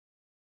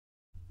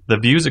The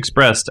views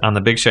expressed on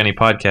the Big Shiny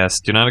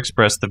Podcast do not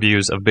express the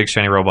views of Big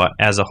Shiny Robot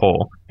as a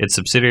whole, its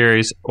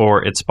subsidiaries,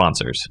 or its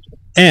sponsors.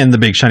 And the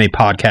Big Shiny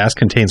Podcast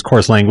contains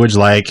coarse language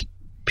like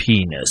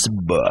penis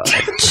butt.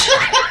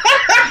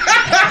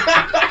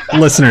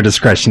 Listener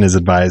discretion is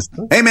advised.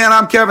 Hey man,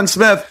 I'm Kevin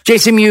Smith.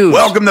 Jason Mewes.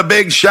 Welcome to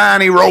Big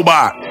Shiny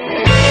Robot.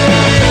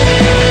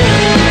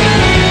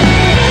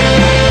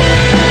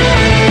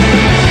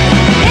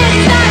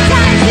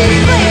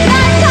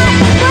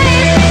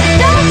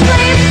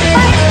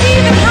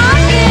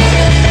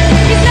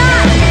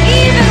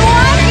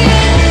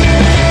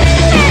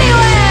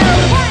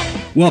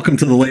 Welcome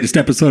to the latest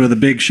episode of the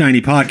Big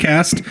Shiny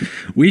Podcast.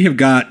 We have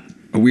got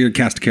a weird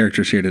cast of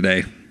characters here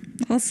today.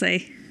 I'll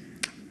say.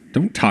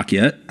 Don't talk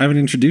yet. I haven't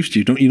introduced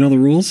you. Don't you know the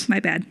rules?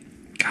 My bad.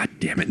 God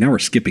damn it. Now we're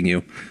skipping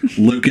you.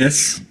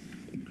 Lucas.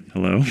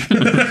 Hello?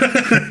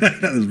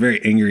 That was a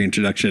very angry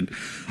introduction.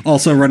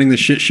 Also running the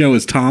shit show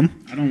is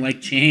Tom. I don't like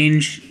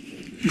change.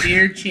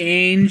 Dear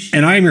change.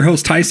 And I am your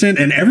host, Tyson,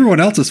 and everyone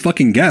else is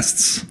fucking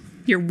guests.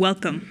 You're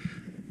welcome.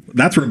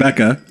 That's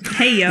Rebecca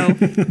Hey, yo.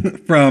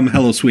 from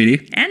Hello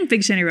Sweetie. And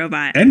Big Shiny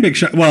Robot. And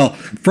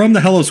from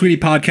the Hello Sweetie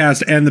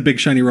podcast and the Big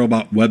Shiny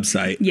Robot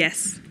website.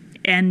 Yes.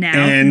 And now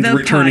And the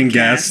returning podcast.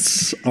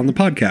 guests on the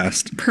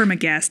podcast.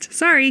 Permaguest.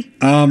 Sorry.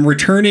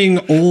 Returning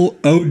old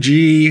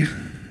OG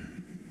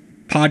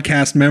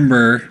podcast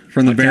member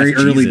from the very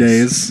early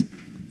days,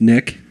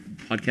 Nick.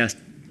 Podcast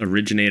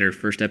originator.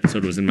 First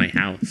episode was in my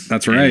house.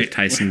 That's right. And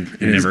Tyson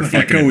It is never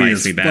fucking echoey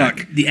invites as me back.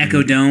 fuck. The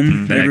Echo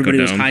Dome. The Everybody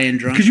Echo was Dome. high and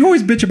drunk. Because you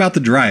always bitch about the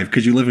drive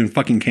because you live in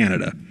fucking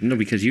Canada. No,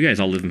 because you guys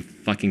all live in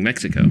fucking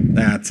Mexico.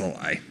 That's a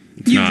lie.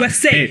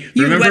 USA. Hey,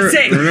 remember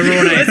USA. when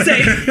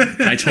USA.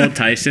 I told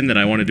Tyson that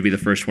I wanted to be the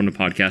first one to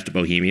podcast a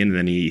Bohemian, and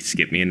then he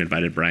skipped me and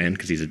invited Brian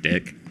because he's a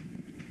dick.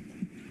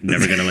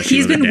 Never gonna let you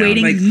He's live it been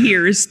down. waiting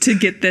years to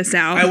get this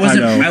out.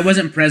 I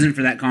wasn't present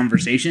for that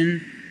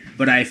conversation,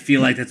 but I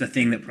feel like that's a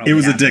thing that probably It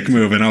was a happened. dick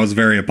move, and I was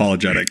very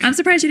apologetic. I'm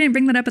surprised you didn't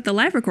bring that up at the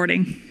live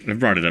recording. I've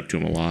brought it up to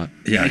him a lot.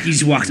 Yeah. Like he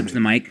just walks up to the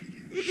mic.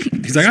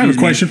 He's like, I have a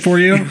question for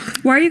you.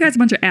 Why are you guys a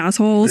bunch of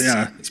assholes?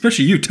 Yeah.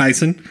 Especially you,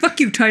 Tyson. Fuck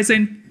you,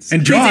 Tyson.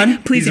 And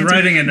John. Please He's answer.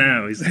 writing it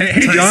now.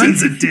 Hey, John.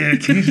 Tyson's a dick.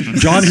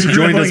 John, who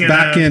joined us Scribbling it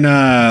back out. in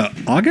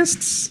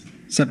August?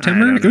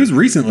 September? I don't It was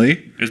recently.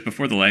 It was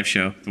before the live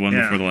show. The one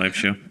Yeah. before the live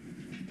show.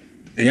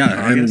 Yeah,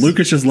 and August.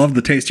 Lucas just loved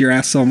the taste of your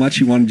ass so much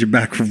he wanted you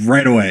back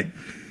right away.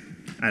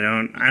 I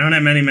don't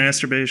have many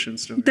masturbation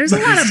stories. There's a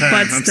lot of butt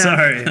I'm stuff.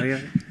 sorry.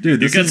 Dude, You've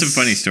this got is- some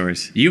funny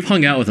stories. You've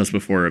hung out with us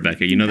before,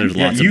 Rebecca. You know there's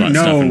Yeah, lots of you butt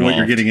stuff know involved. what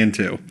you're getting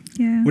into.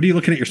 Yeah. What are you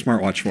looking at your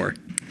smartwatch for?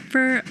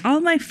 For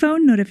all my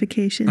phone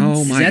notifications.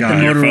 Oh my that the god.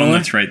 motor- Your phone Motorola?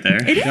 that's right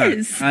there. It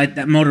is. That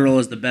Motorola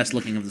is the best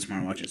looking of the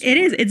smartwatches. It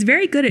is. It's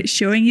very good at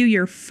showing you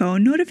your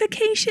phone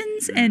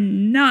notifications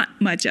and not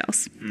much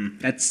else.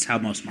 That's how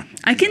most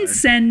smartwatches I can are.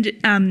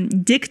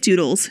 send dick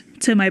doodles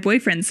to my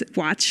boyfriend's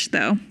watch,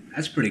 though.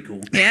 That's pretty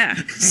cool. Yeah.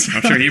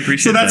 I'm sure he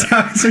appreciates So that's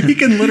that. how. So he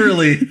can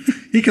literally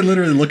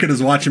look at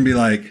his watch and be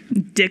like,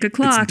 Dick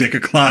o'clock. "It's dick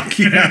o'clock."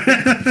 Yeah,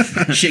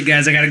 Shit,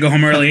 guys, I gotta go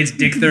home early. It's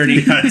Dick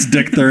 30. it's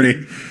dick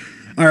 30.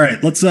 All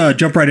right, let's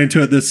jump right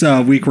into it. This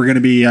week we're going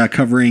to be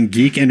covering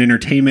geek and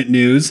entertainment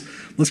news.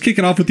 Let's kick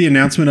it off with the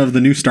announcement of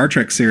the new Star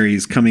Trek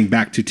series coming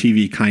back to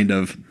TV. Kind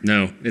of.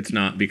 No, it's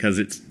not because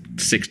it's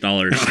 $6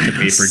 to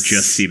pay for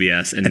just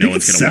CBS, and I no think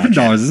one's it's gonna watch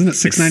 $7, it. isn't it?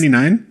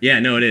 $6.99. Yeah,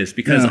 no, it is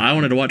because Yeah. I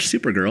wanted to watch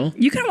Supergirl.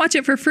 You can watch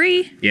it for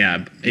free.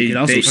 Yeah, You could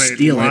also they-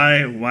 steal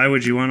it. Why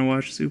would you want to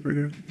watch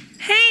Supergirl?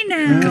 Hey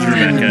now.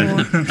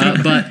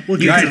 Rebecca. But We'll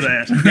get to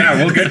that.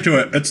 Yeah, we'll get to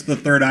it. It's the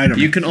third item.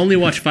 you can only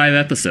watch 5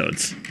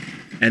 episodes,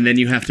 and then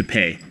you have to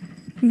pay.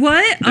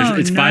 What?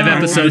 It's no. 5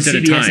 episodes on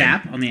at the a CBS time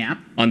app, on the app.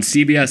 on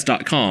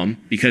CBS.com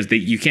because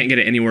you can't get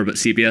it anywhere but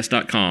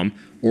CBS.com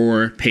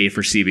or pay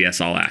for CBS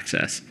All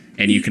Access.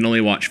 And you can only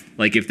watch,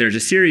 like, if there's a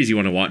series you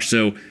want to watch.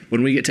 So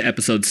when we get to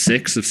episode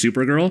 6 of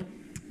Supergirl,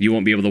 you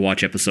won't be able to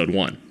watch episode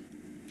 1.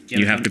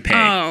 You have to pay.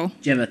 Oh.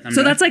 Do you have a thumb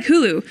So drive? that's like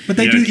Hulu. But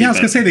they You do. gotta Yeah, I was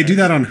keep gonna up say they with do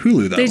that on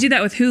Hulu though. They do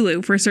that with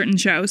Hulu for certain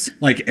shows.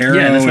 Like Arrow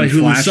Yeah, that's why and Hulu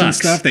Flash and sucks.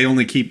 stuff. They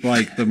only keep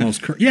like the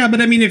most. Yeah,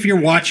 but I mean, if you're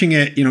watching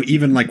it,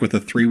 even like with a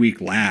 3-week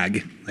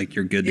lag, like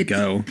you're good to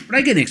go. But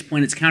I get Nick's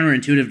point. It's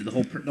counterintuitive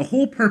to the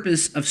whole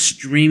purpose of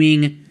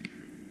streaming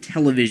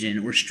television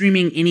or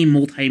streaming any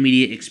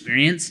multimedia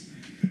experience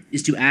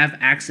is to have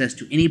access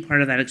to any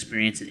part of that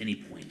experience at any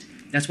point.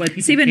 That's why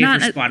people See, but pay not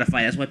for at-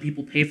 Spotify. That's why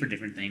people pay for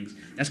different things.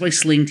 That's why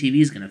Sling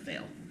TV is going to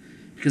fail.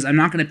 Because I'm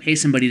not going to pay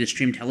somebody to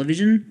stream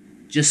television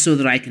just so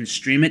that I can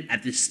stream it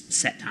at this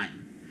set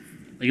time.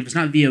 Like, if it's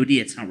not VOD,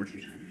 it's not worth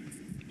your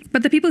time.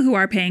 But the people who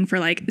are paying for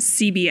like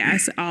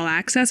CBS All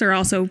Access are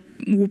also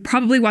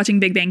probably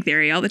watching Big Bang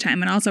Theory all the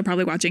time and also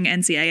probably watching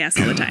NCIS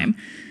all the time.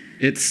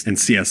 It's And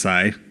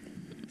CSI.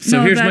 so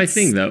No, here's my that's-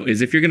 thing though: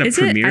 is if you're going to Is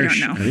it? premiere, I don't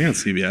know. I think on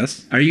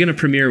CBS. are you going to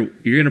premiere?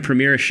 You're going to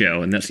premiere a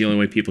show, and that's the only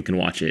way people can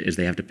watch it is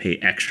they have to pay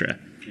extra.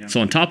 So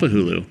on top of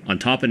Hulu, on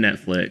top of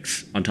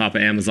Netflix, on top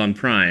of Amazon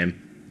Prime,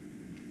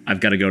 I've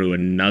got to go to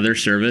another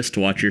service to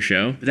watch your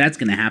show. But that's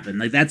going to happen.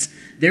 Like,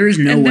 there is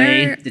no And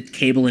way they're- the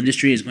cable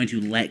industry is going to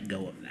let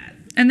go of that.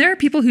 And there are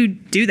people who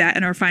do that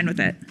and are fine with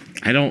it.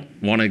 I don't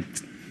want to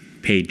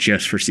pay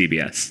just for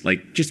CBS.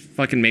 Like, just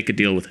fucking make a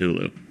deal with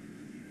Hulu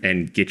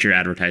and get your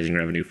advertising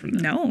revenue from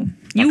them. No.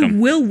 You 'em.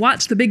 will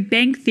watch The Big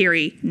Bang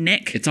Theory,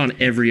 Nick. It's on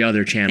every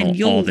other channel and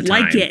you'll all the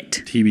time. like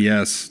it.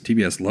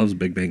 TBS loves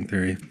Big Bang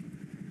Theory.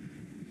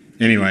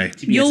 Anyway,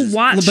 You'll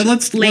watch But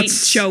let's- Late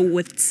let's- Show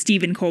with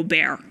Stephen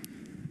Colbert.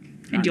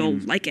 And you'll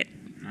like it.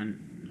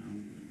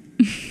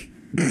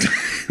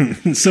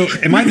 so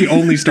am I the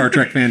only Star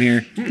Trek fan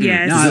here?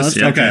 Yes. No, I love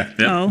Yeah, Okay.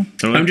 Yep. Oh.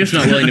 Totally. I'm just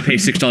not willing to pay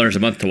 $6 a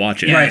month to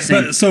watch it. Yeah. Right.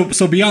 Same. But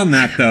so beyond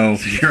that though,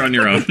 You're on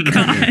your own.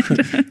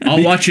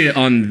 I'll watch it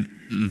on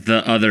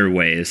the other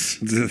ways.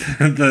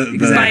 the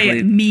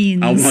Exactly. By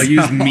means. I'll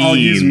use memes. I'll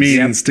use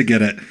means to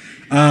get it.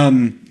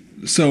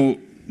 So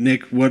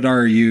Nick, what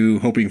are you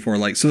hoping for?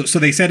 Like, so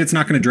they said it's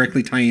not going to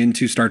directly tie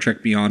into Star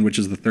Trek Beyond, which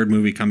is the third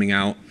movie coming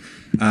out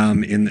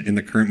in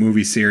the current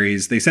movie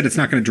series. They said it's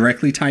not going to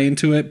directly tie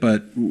into it,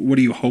 but what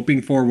are you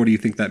hoping for? What do you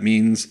think that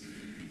means?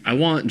 I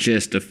want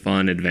just a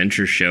fun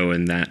adventure show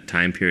in that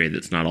time period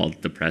that's not all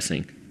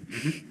depressing.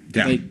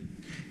 Yeah. Like,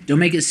 don't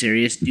make it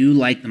serious. Do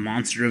like the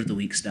Monster of the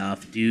Week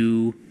stuff.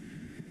 Do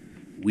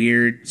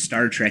weird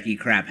Star Trek-y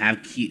crap. Have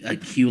a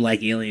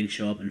Q-like alien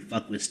show up and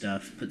fuck with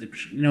stuff.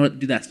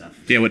 Do that stuff.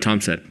 Yeah, what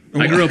Tom said.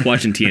 I grew up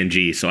watching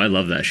TNG, so I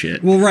love that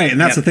shit. Well, right, and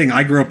that's the thing.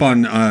 I grew up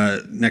on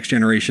Next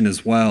Generation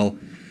as well.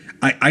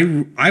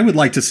 I would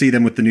like to see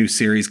them with the new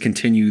series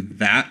continue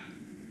that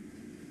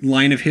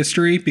line of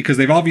history because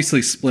they've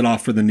obviously split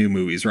off for the new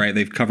movies, right?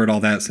 They've covered all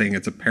that, saying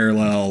it's a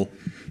parallel,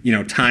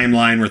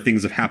 timeline where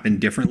things have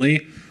happened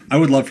differently. I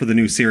would love for the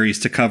new series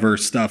to cover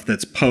stuff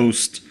that's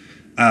post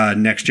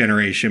Next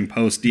Generation,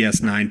 post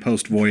DS9,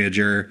 post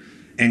Voyager,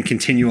 and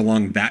continue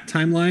along that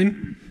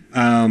timeline.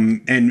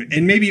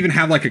 And maybe even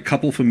have like a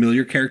couple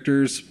familiar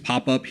characters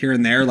pop up here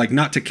and there, like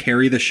not to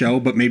carry the show,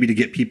 but maybe to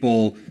get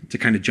people to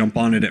kind of jump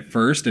on it at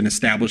first and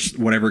establish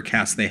whatever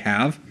cast they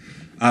have.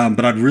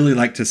 But I'd really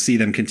like to see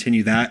them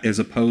continue that as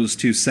opposed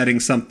to setting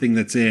something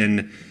that's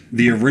in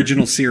the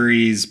original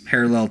series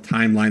parallel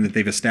timeline that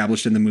they've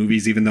established in the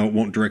movies, even though it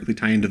won't directly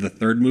tie into the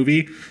third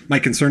movie. My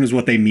concern is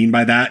what they mean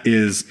by that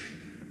is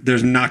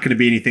there's not going to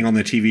be anything on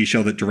the TV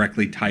show that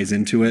directly ties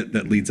into it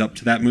that leads up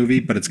to that movie,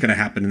 but it's going to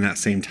happen in that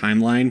same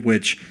timeline,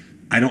 which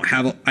I don't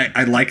have.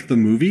 I like the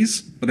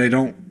movies, but I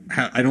don't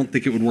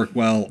think it would work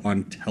well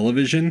on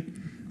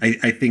television.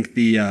 I think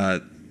the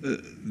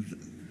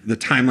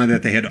timeline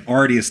that they had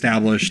already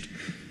established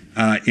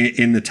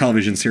in the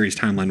television series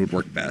timeline would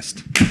work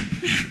best.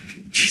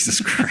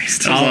 Jesus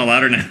Christ! That was a lot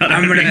louder now.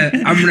 I'm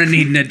gonna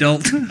need an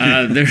adult.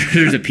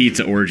 There's a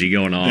pizza orgy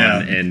going on, Yeah.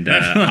 and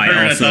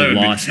I also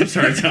lost.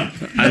 Sorry, Tom.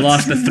 I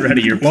lost the thread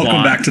of your plot.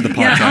 Welcome back to the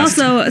podcast. Yeah,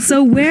 also,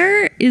 so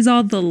where is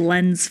all the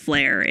lens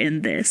flare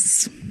in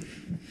this?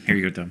 Here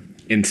you go, Tom.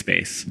 In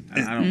space. I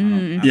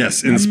don't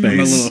Yes, in I'm a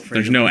space. little afraid.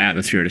 There's no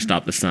atmosphere to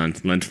stop the sun.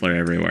 Lens flare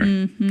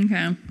everywhere.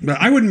 Okay.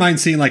 But I wouldn't mind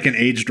seeing like an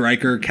aged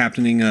Riker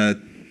captaining a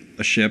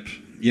ship,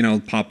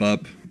 pop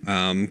up.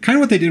 Kind of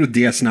what they did with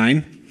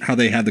DS9, how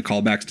they had the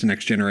callbacks to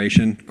Next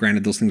Generation.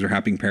 Granted, those things are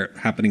happening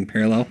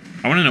parallel.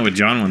 I want to know what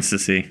John wants to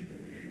see.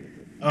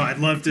 Oh, I'd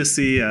love to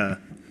see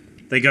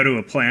they go to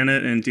a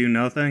planet and do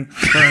nothing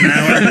for an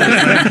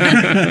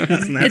hour.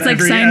 Isn't that It's like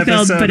every Seinfeld,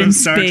 episode but of in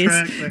Star space.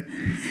 Trek?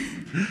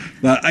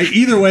 But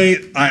either way,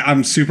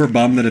 I'm super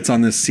bummed that it's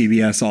on this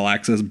CBS All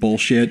Access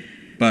bullshit.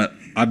 But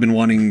I've been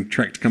wanting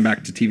Trek to come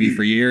back to TV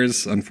for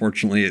years.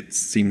 Unfortunately, it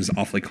seems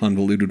awfully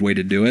convoluted way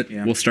to do it.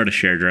 Yeah. We'll start a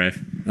share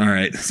drive. All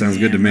right, sounds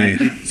good to me.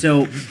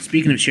 So,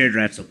 speaking of shared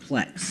drive, so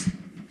Plex.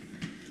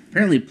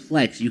 Apparently,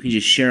 Plex, you can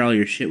just share all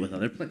your shit with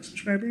other Plex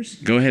subscribers.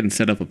 Go ahead and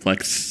set up a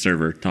Plex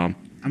server, Tom.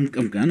 I'm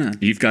gonna.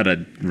 You've got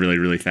a really,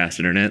 really fast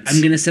internet.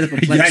 I'm gonna set up a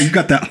Plex. Yeah, you've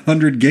got that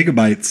 100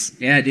 gigabytes.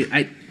 Yeah, dude.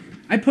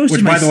 I posted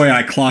Which, my. by the way,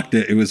 I clocked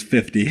it. It was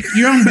 50.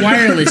 You're on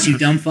wireless, you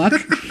dumb fuck.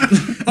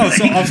 Oh,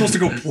 so I'm supposed to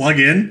go plug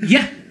in?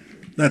 Yeah.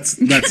 That's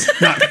not. This,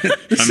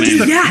 I is mean-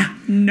 the- Yeah,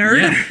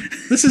 nerd. Yeah.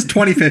 this is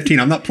 2015.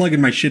 I'm not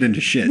plugging my shit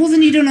into shit. Well,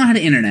 then you don't know how to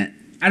internet.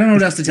 I don't know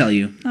what else to tell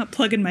you. Not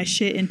plugging my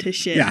shit into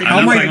shit. Yeah, Then how I'm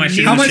am not I, plugging my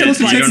shit how am I into supposed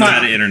to shit. You take don't know my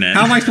how to internet.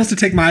 How am I supposed to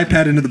take my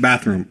iPad into the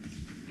bathroom?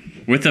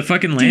 With the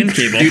fucking LAN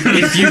cable.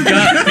 if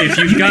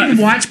you've You got can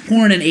watch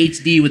porn in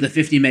HD with a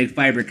 50 meg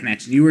fiber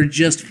connection. You were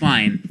just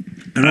fine.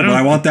 I know, I but don't-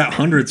 I want that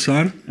 100,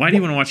 son. Why do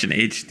you want to watch an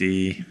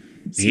HD?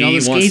 See all he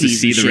the wants to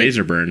scabies see and the shit.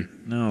 razor burn.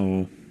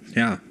 No.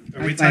 Yeah.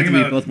 Are we I talking think we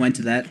about both went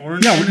to that. porn?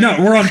 No,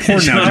 we're on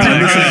porn now.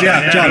 John, this is,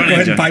 Yeah, John, go go ahead ahead,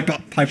 and John. pipe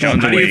How up.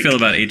 do you awake. feel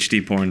about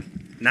HD porn?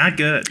 Not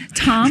good.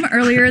 Tom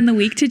earlier in the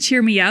week to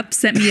cheer me up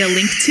sent me a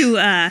link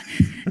to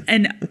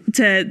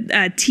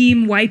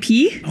Team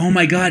YP. Oh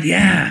my god,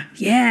 yeah.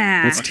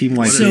 Yeah. What's Team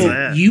YP? So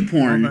that?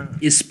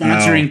 YouPorn is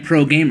sponsoring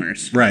pro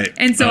gamers. Right.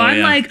 And so Oh, I'm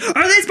yeah. like,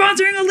 are they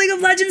sponsoring a League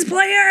of Legends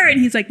player? And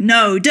he's like,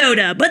 no,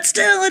 Dota, but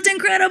still, it's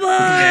incredible.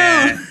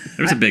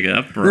 There's a big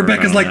uproar.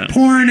 Rebecca's about like, that.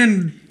 porn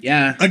and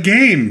Yeah. a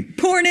game.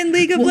 Porn in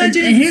League of Well, and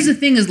Legends. here's the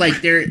thing: is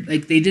like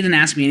they didn't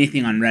ask me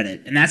anything on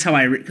Reddit, and that's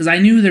how because I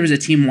knew there was a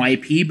Team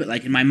YP, but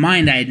like in my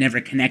mind I had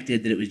never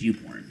connected that it was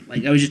YouPorn.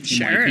 Like I was just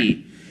Team Sure.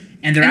 YP,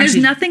 And they're And there's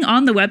actually nothing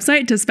on the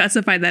website to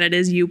specify that it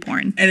is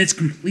YouPorn. and it's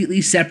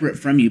completely separate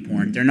from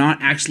YouPorn. They're not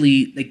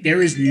actually like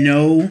there is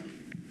no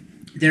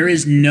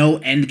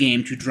end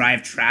game to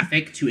drive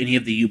traffic to any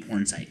of the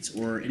YouPorn sites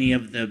or any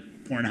of the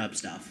Pornhub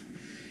stuff.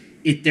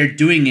 They're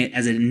doing it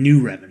as a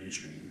new revenue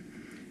stream,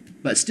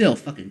 but still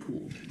fucking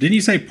cool. Didn't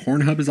you say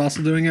Pornhub is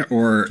also doing it,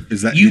 or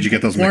is that did you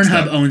get those mixed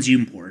Pornhub up? owns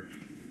YouPorn.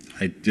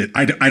 I did.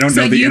 I don't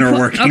So know the inner YouPorn-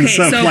 workings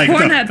okay, of so like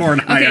Pornhub- the porn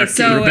okay, hierarchy.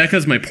 so-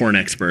 Rebecca's my porn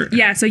expert.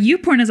 Yeah, so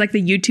YouPorn is like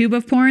the YouTube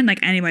of porn. Like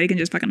anybody can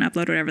just fucking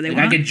upload whatever they Like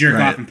I want. could jerk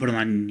Right. off and put them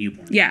on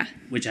YouPorn. Yeah.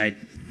 which I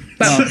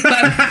But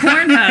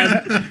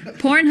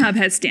Pornhub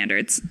has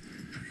standards.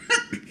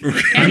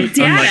 And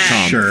data. Unlike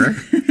Tom. Sure.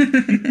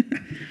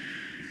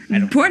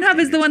 Pornhub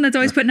is the one that's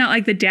always putting out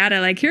like the data.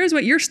 Like, here's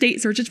what your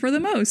state searches for the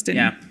most. And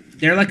yeah,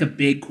 they're like a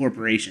big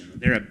corporation.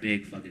 They're a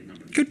big fucking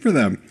company. Good for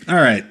them. All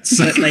right.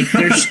 So, But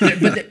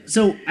like,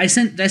 so I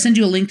sent. Did I send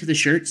you a link to the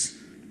shirts?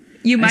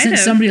 you I might sent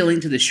have. somebody a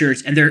link to the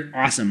shirts, and they're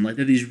awesome. Like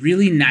they're these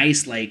really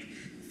nice, like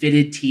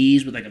fitted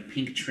tees with like a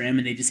pink trim,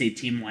 and they just say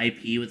Team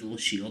YP with a little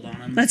shield on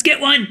them. Let's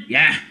get one.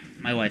 Yeah,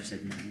 my wife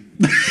said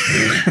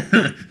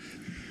no.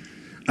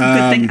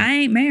 Good thing I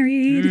ain't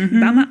married.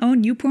 Buy my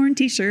own YouPorn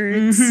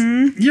t-shirts.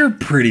 you're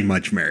pretty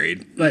much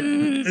married. But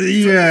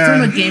Yeah.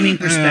 from a gaming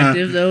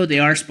perspective, though, they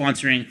are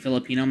sponsoring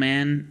Filipino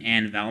Man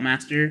and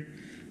Valmaster.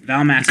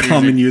 Valmaster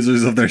Common is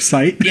users of their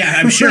site. yeah,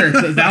 I'm sure.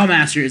 But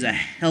Valmaster is a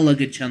hella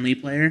good Chun-Li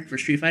player for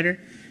Street Fighter,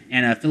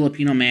 and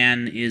Filipino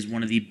Man is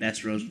one of the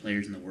best Rose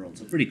players in the world.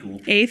 So pretty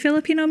cool. A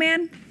Filipino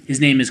man?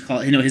 His name is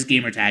called. His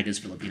gamer tag is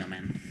Filipino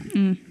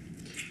Man.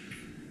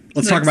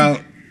 Let's talk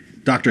about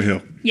Doctor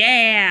Who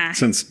Yeah.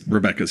 since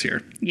Rebecca's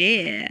here,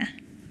 Yeah.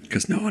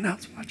 because no one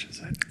else watches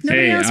it.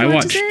 Nobody Hey, else I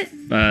watches watched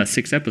it?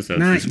 6 episodes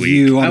Not this week.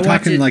 you. I I'm watch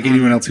talking it like on-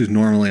 anyone else who's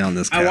normally on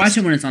this cast. I watch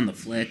it when it's on the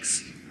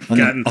flicks. on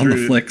Gotten the, on the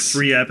through flicks.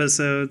 3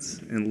 episodes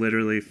in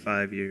literally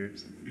 5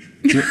 years.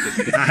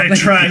 I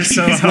tried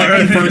so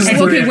hard. First Like,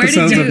 3 okay, where did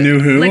episodes you of New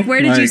Who. like?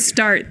 Where did you Like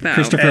start though?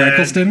 Christopher And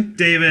Eccleston.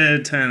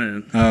 David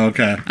Tennant. Oh,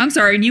 okay. I'm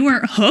sorry, and you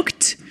weren't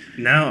hooked.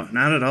 No,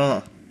 not at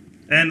all.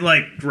 And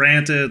like,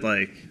 granted,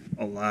 like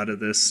a lot of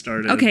this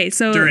started Okay,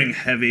 so- during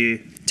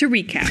heavy To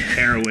recap,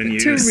 heroin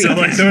use. To So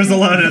like, recap. there was a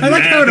lot of. I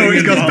like how it napping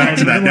always goes back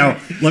to that. involved.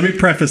 Now, let me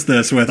preface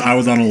this with I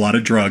was on a lot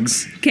of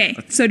drugs. okay.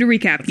 So to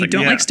recap, you like,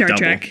 don't yeah, like Star double.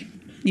 Trek.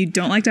 You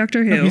don't like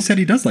Doctor Who. He said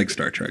he does like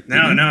Star Trek. No,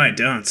 didn't he? no, I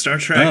don't. Star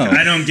Trek. Oh.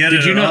 I don't get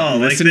Did it you at not all.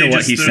 listen like, to they what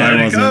just, he they're said? Like,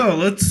 I wasn't. oh,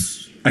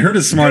 let's I heard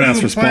his smart ass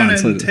go to a planet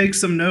response. and take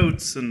some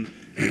notes and.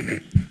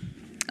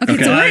 Okay,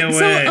 Okay. so Fly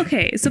what,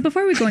 away. so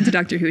before we go into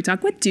Doctor Who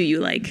talk, what do you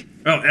like?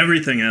 Oh,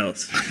 everything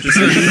else. Just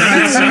He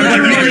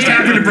just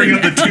happened to bring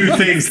up the 2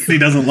 things he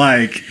doesn't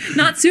like.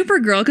 Not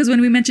Supergirl, because when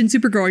we mentioned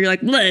Supergirl, you're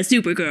like, bleh,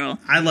 Supergirl.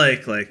 I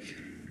like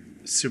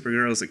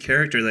Supergirl as a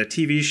character. That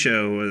TV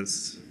show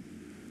was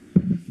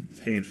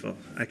painful.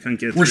 I couldn't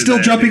get. We're through still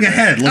that jumping either.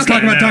 ahead. Let's Okay.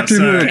 talk about I know, Doctor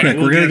Who real sorry. quick.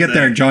 We'll We're gonna get there,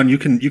 there. John. You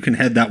can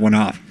head that one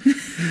off.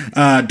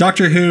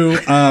 Doctor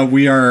Who.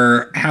 We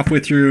are halfway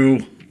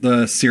through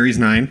the series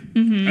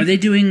 9. Are they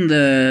doing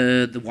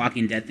the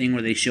Walking Dead thing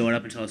where they show it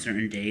up until a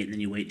certain date and then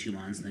you wait 2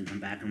 months and then come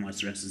back and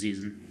watch the rest of the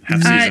season?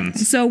 Half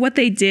seasons. So what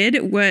they did,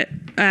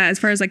 as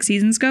far as like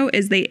seasons go,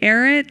 is they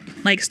air it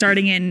like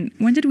starting in,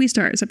 when did we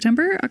start?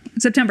 September. I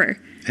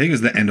think it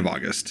was the end of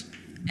August.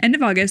 End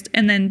of August,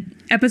 and then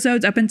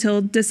episodes up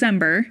until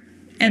December,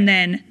 and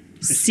then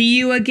see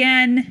you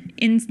again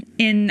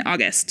in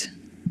August.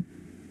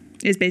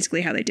 Is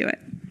basically how they do it.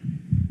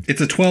 It's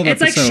a 12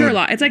 It's episode. like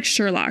Sherlock. It's like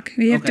Sherlock.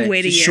 You have to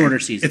wait a it's year. shorter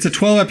season. It's a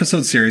 12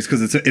 episode series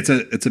because it's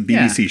a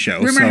BBC show.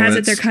 Rumor so has it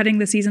it's- they're cutting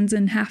the seasons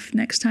in half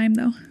next time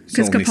though,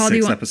 because only 6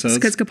 Capaldi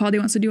episodes?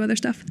 wants to do other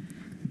stuff.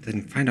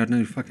 Then find out a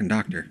new fucking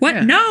doctor. What?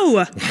 Yeah.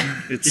 No.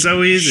 It's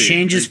so easy.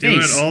 change his They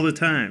do face. it all the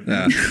time.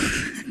 Yeah.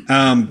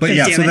 But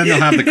yeah, damn so it. then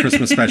they'll have the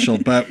Christmas special.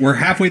 But we're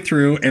halfway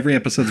through. Every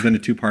episode's been a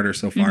 2-parter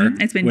so far.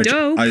 It's been which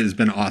dope. Has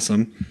been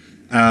awesome.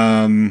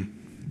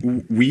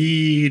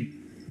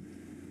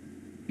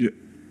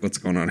 What's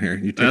going on here?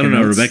 You I taking don't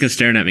know. notes? Rebecca's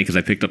staring at me because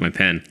I picked up my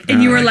pen.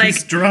 And you were like,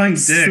 He's drawing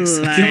dicks.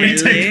 Can we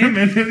take a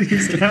minute?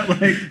 He's got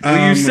like.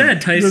 Well, you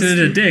said Tyson is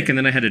a dick, and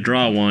then I had to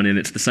draw one, and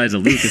it's the size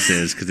of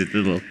Lucas's because it's a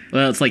little.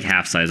 Well, it's like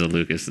half size of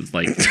Lucas. It's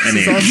like an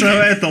He's inch. also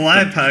at the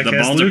live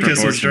podcast. balls are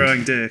Lucas was proportioned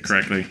drawing dicks.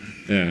 correctly.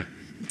 Yeah.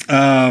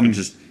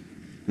 Just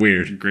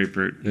weird.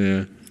 Grapefruit.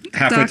 Yeah.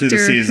 halfway through the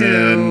Doctor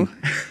season, Who.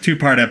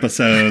 2-part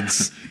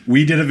episodes.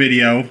 We did a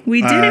video.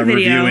 We did a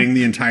video. reviewing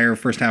the entire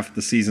first half of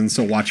the season.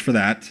 So watch for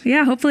that.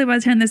 yeah, hopefully by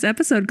the time this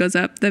episode goes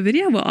up, the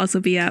video will also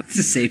be up. It's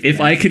a safe. If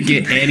I could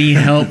get any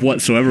help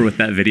whatsoever with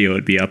that video,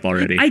 it'd be up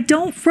already. I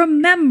don't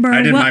remember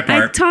I did my what I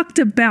part. talked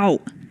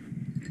about.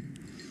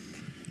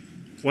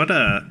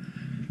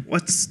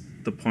 What's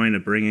the point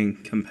of bringing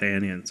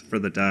companions for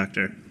the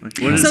doctor? Like,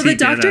 what does So he the get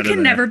doctor out of can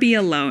that? never be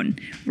alone,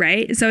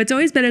 right? So it's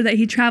always better that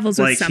he travels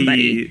with Like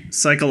somebody. he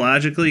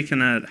psychologically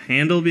cannot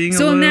handle being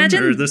So alone,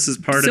 imagine- or this is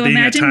part so of being a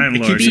imagine time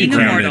lord. being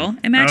grounded. immortal.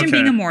 Imagine Okay.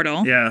 being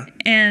immortal. Yeah.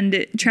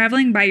 And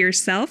traveling by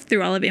yourself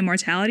through all of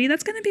immortality.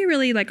 That's going to be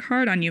really like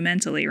hard on you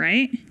mentally,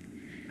 right?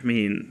 I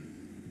mean,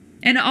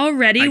 And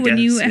already, I when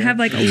you guess, yeah. have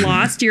like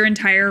lost your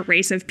entire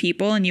race of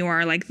people and you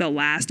are like the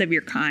last of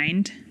your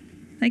kind,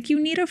 like you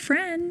need a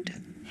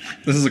friend.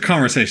 This is a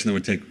conversation that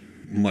would take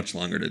much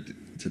longer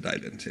to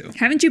dive into.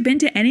 Haven't you been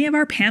to any of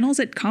our panels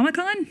at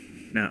Comic-Con?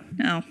 No.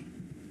 No.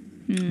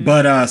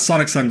 But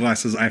Sonic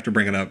sunglasses, I have to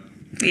bring it up.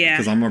 Yeah.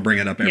 Because I'm going to bring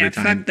it up every Yeah,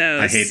 time. fuck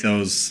those. I hate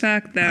those.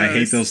 Fuck I hate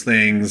those. those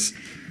things.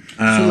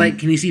 So, like,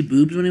 can you see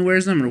boobs when he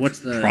wears them, or what's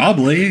the?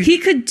 Probably. He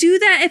could do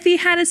that if he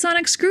had a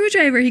sonic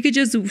screwdriver. He could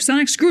just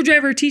sonic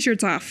screwdriver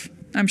t-shirts off.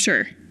 I'm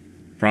sure.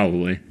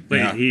 Probably. Wait,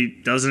 Yeah. he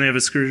doesn't have a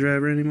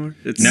screwdriver anymore?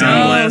 It's No. Oh,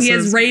 sunglasses? he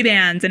has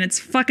Ray-Bans, and it's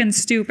fucking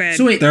stupid.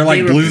 So wait, They're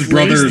like they Blues replaced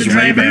Brothers the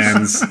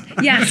drivers? Ray-Bans.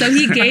 Yeah, so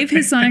he gave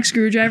his sonic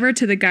screwdriver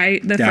to the guy,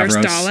 the first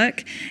Davros.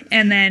 Dalek,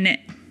 and then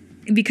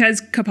because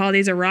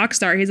Capaldi's a rock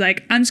star, he's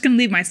like, I'm just gonna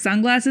leave my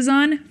sunglasses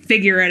on,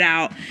 figure it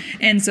out.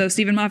 And so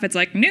Stephen Moffat's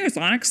like, new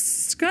sonic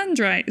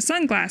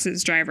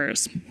sunglasses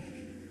drivers.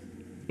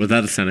 Was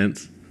that a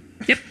sentence?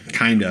 Yep.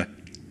 Kinda.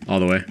 All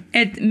the way.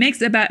 It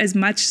makes about as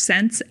much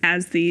sense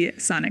as the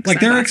sonic Like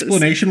their sunglasses.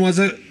 explanation was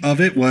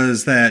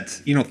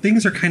that, you know,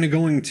 things are kind of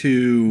going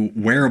to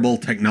wearable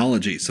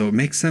technology. So it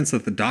makes sense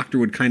that the Doctor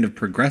would kind of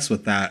progress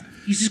with that.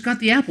 He's just got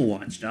the Apple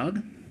Watch,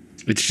 dog.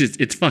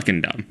 It's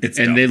fucking dumb. It's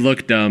and dumb. they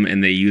look dumb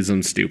and they use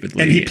them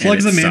stupidly. And he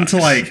plugs it them into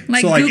sucks.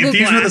 Like so like Google if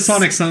these were the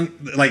Glass.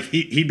 Sonic like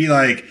he'd be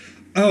like,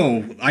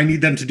 oh, I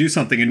need them to do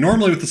something. And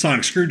normally with the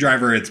Sonic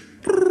screwdriver, it's,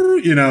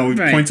 you know,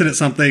 Right. points it at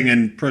something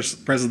and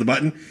presses the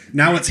button.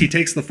 Now he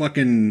takes the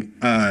fucking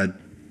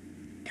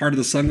part of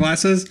the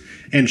sunglasses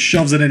and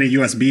shoves it in a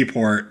USB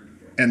port,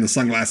 and the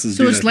sunglasses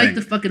So do it's their like thing.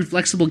 the fucking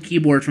flexible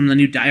keyboard from the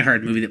new Die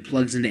Hard movie that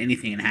plugs into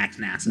anything and hacks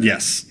NASA.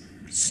 Yes.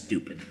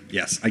 Stupid.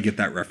 Yes, I get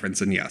that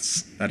reference, and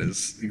yes, that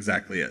is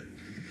exactly it.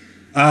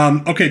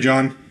 Okay,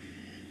 John,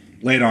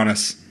 lay it on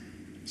us.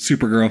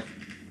 Supergirl,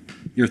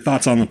 your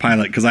thoughts on the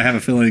pilot? Because I have a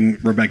feeling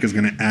Rebecca's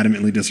going to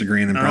adamantly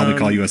disagree and then probably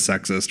call you a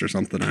sexist or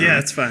something. I don't Yeah, know.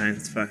 it's fine.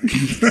 It's fine.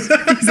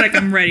 He's like,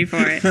 I'm ready for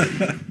it.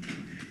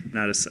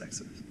 Not a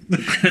sexist.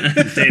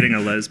 Dating a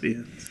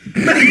lesbian.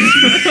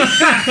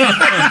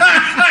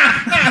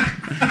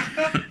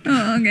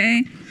 Oh,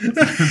 okay.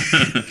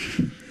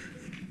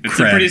 It's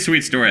Cred. a pretty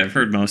sweet story. I've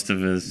heard most of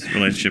his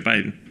relationship.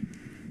 It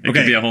Okay.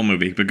 could be a whole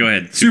movie, but go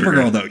ahead.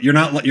 Supergirl, though, you're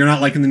not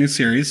liking the new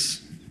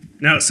series.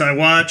 No, so I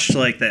watched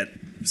like that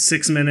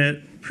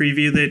 6-minute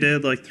preview they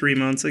did like 3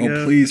 months ago.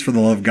 Oh, please, for the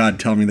love of God,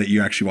 tell me that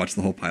you actually watched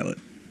the whole pilot.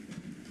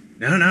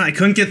 No, I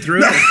couldn't get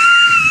through it.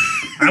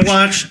 I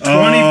watched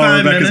 25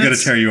 Rebecca's minutes. going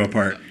to tear you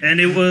apart. And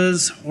it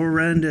was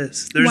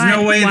horrendous. There's Why?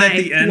 no way that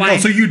Why? the end. Why? Oh,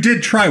 so you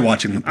did try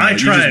watching the pilot. I You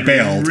tried just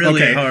bailed.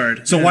 really okay.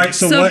 hard. So why?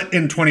 So, So- what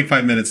in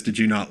 25 minutes did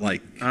you not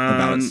like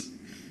about it?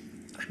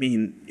 I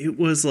mean, it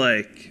was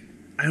like,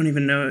 I don't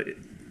even know,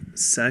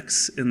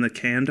 sex in the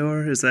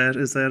Candor. Is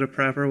that a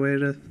proper way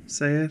to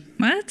say it?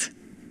 What?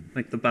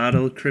 Like the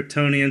bottled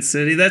Kryptonian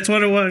city. That's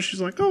what it was. She's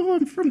like, oh,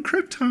 I'm from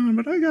Krypton,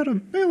 but I gotta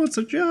balance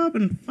a job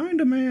and find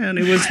a man.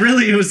 It was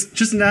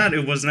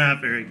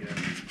not very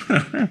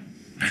good.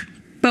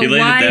 But He laid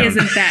it why down.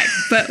 isn't that?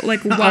 But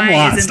like, why I'm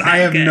lost. isn't that I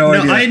have good? no No,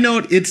 idea. I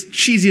know it's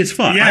cheesy as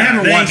fuck. Yeah, I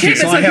haven't thank watched you. it,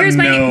 Okay, so but I have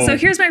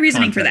here's my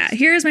reasoning for that. context.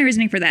 Here's my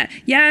reasoning for that.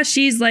 Yeah,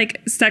 she's like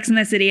Sex in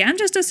the City. I'm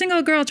just a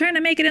single girl trying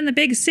to make it in the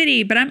big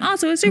city, but I'm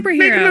also a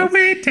superhero.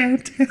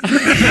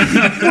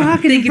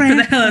 Thank you for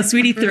the Hello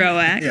Sweetie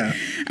throwback. Yeah.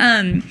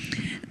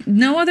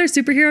 No other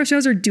superhero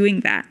shows are doing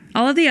that.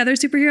 All of the other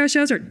superhero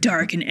shows are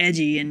dark and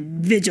edgy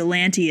and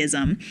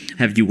vigilanteism.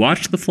 Have you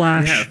watched The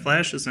Flash? Yeah,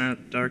 Flash is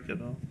not dark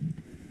at all.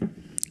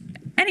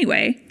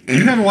 Anyway,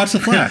 You haven't watched The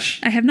Flash.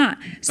 I have not.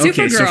 Supergirl.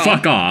 Okay, so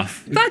fuck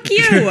off. Fuck you.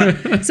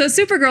 So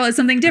Supergirl is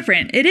something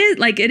different. It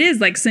is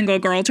like single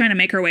girl trying to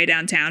make her way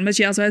downtown, but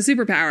she also has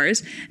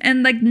superpowers.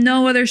 And like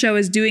no other show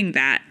is doing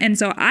that. And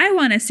so I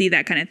want to see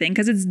that kind of thing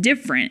because it's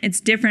different. It's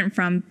different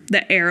from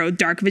the Arrow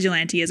dark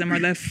vigilanteism or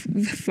the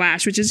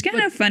Flash, which is kind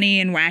of funny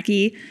and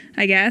wacky,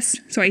 I guess.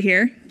 So I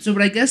hear. So,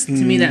 but I guess to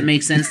me that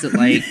makes sense that,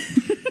 like,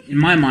 in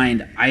my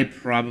mind, I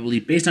probably,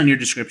 based on your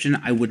description,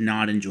 I would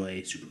not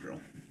enjoy Supergirl.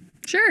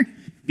 Sure.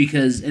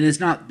 Because, and it's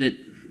not that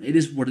it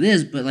is what it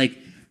is, but like,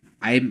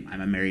 I'm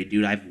a married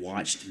dude. I've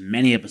watched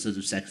many episodes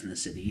of Sex in the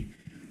City.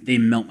 They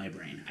melt my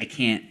brain. I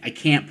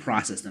can't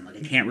process them. Like,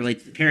 I can't relate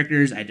to the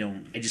characters. I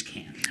just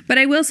can't. But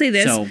I will say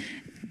this. So,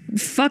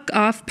 Fuck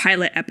off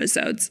pilot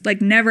episodes. Like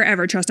never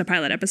ever trust a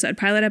pilot episode.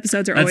 Pilot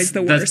episodes are always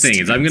the worst. That's the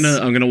thing is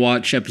I'm gonna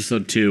watch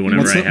episode 2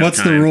 whenever I have What's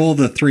time. the rule?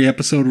 The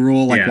 3-episode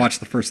rule? Like Yeah. watch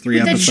the first 3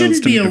 but that episodes.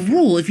 shouldn't be to a make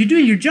rule. If you're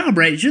doing your job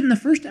right, shouldn't the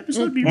first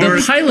episode be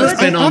The pilot's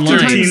been online.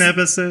 13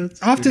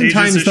 episodes. Oftentimes,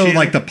 Agents of though, S.H.I.E.L.D.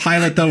 like the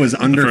pilot though is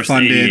first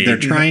underfunded. 88. They're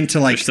trying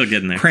to like They're still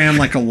getting there. cram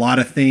like a lot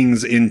of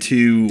things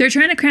into They're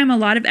trying to cram a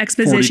lot of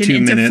exposition 42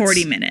 into minutes.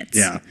 40 minutes.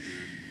 Yeah.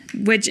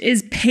 which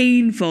is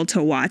painful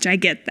to watch. I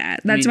get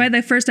that. That's why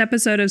the first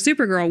episode of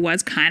Supergirl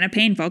was kind of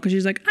painful, because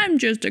she's like, I'm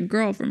just a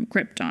girl from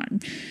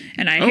Krypton.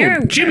 And I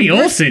hear Jimmy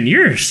Olsen,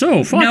 you're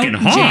so fucking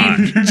hot.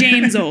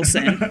 James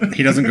Olsen.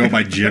 He doesn't go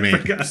by Jimmy.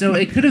 So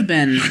it could have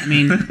been. I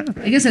mean,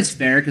 I guess that's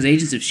fair because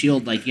Agents of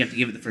S.H.I.E.L.D. like you have to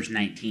give it the first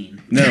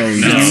 19. No.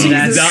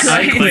 that's-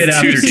 I quit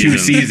after 2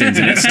 seasons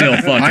and it still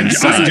fucking I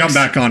sucks. jump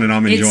back on and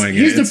I'm enjoying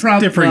here's it. the It's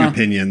problem- differing well,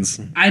 opinions.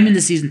 I'm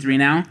into season 3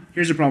 now.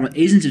 Here's the problem: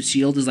 Agents of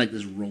S.H.I.E.L.D. is like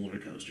this roller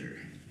coaster.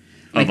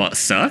 Of a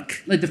suck?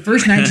 Like the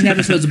first 19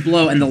 episodes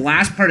blow, and the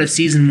last part of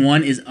season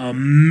 1 is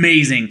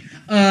amazing,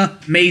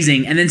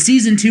 and then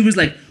season 2 was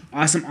like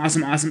awesome,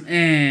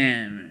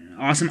 and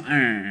awesome,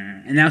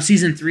 and now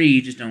season 3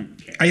 you just don't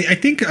care. I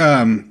think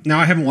now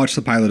I haven't watched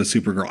the pilot of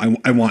Supergirl.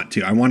 I want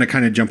to. I want to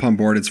kind of jump on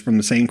board. It's from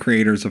the same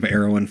creators of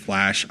Arrow and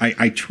Flash.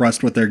 I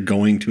trust what they're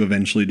going to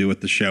eventually do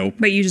with the show.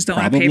 But you just don't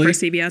want to pay Probably. for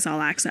CBS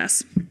All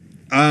Access.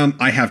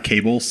 I have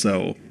cable,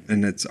 so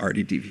and it's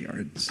already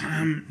DVR.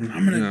 I'm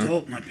an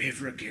adult and I pay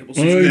for a cable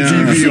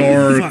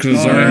DVR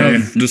because I Alright.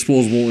 have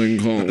disposable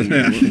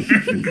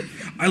income.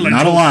 I like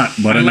Not a lot,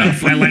 but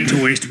enough. I like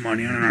to waste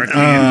money on an arcane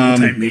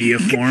multimedia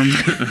form.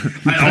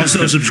 I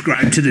also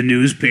subscribe to the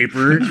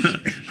newspaper.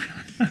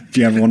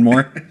 Do you have one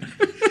more?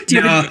 No,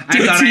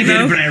 I thought I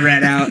did, but I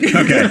ran out.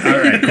 Okay, all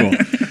right, cool.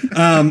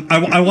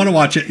 I want to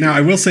watch it now.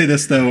 I will say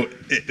this though: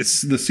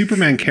 it's the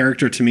Superman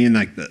character to me, and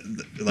like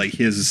like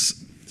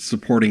his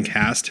supporting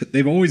cast.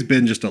 They've always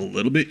been just a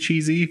little bit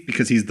cheesy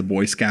because he's the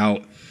Boy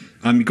Scout.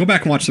 Go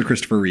back and watch the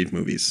Christopher Reeve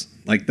movies.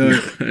 Like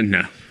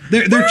No.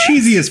 they're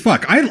cheesy as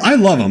fuck. I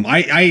love them.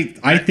 I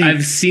think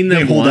I've seen them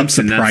they hold up once,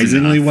 and that's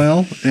surprisingly enough.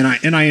 well,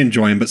 and I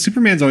enjoy them. But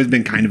Superman's always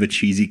been kind of a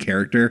cheesy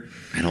character.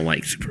 I don't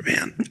like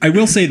Superman. I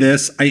will say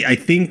this: I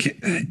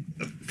think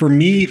for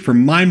me, for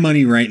my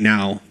money right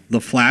now,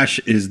 The Flash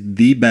is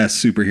the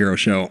best superhero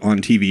show on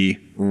TV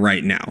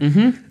right now.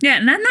 Yeah,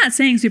 and I'm not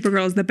saying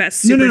Supergirl is the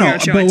best superhero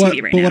show on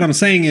TV right but now. what I'm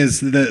saying is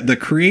the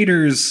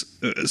creators.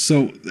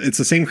 So it's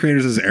the same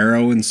creators as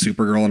Arrow and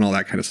Supergirl and all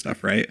that kind of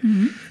stuff, right?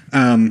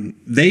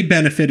 They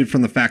benefited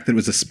from the fact that it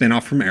was a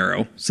spinoff from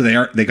Arrow, so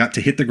they got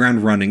to hit the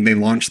ground running. They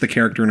launched the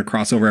character in a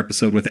crossover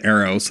episode with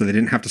Arrow, so they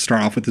didn't have to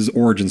start off with his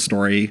origin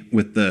story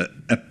with the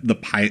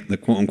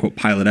quote unquote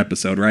pilot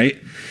episode, right?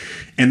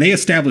 And they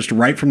established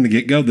right from the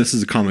get go this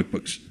is a comic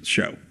book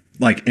show.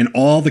 Like, and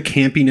all the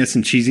campiness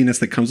and cheesiness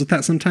that comes with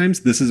that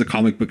sometimes, this is a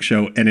comic book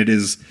show, and it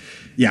is,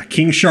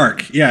 King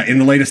Shark. Yeah, in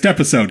the latest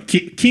episode,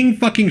 King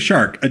fucking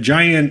Shark, a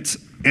giant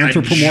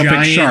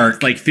anthropomorphic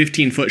shark. Like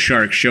 15-foot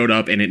shark showed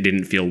up and it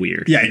didn't feel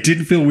weird. Yeah, it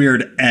didn't feel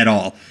weird at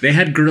all. They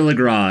had Gorilla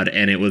Grodd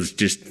and it was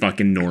just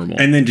fucking normal.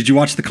 And then, did you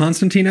watch the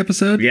Constantine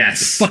episode?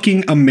 Yes.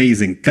 Fucking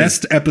amazing.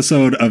 Best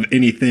episode of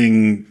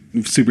anything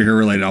superhero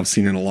related I've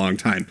seen in a long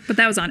time. But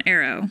that was on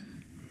Arrow.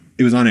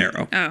 It was on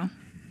Arrow. Oh.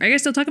 Are you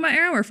guys still talking about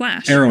Arrow or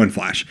Flash? Arrow and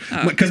Flash.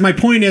 Because my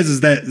point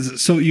is that,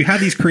 so you have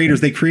these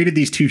creators, they created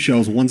these two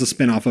shows, one's a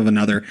spinoff of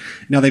another.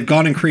 Now they've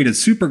gone and created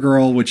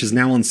Supergirl, which is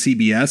now on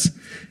CBS,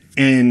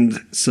 and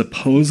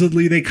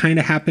supposedly they kind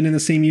of happen in the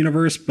same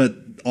universe, but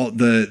all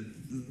the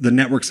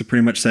networks have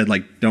pretty much said,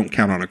 like, don't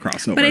count on a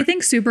crossover. But I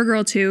think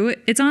Supergirl too,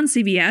 it's on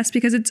CBS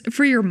because it's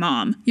for your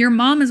mom. Your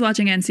mom is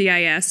watching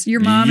NCIS. Your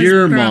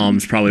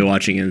mom's probably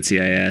watching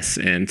NCIS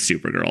and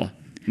Supergirl.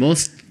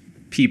 Most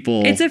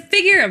people. It's a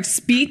figure of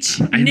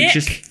speech. I'm Nick.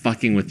 just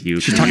fucking with you.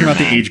 She's talking about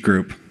the age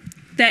group.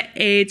 That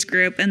age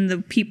group and the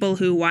people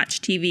who watch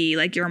TV,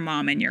 like your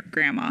mom and your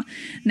grandma.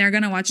 And they're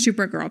going to watch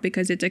Supergirl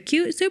because it's a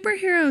cute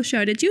superhero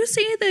show. Did you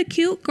see the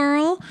cute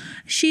girl?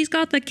 She's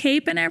got the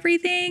cape and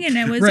everything, and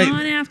it was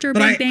on after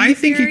Big Bang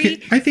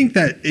Theory. I think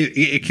that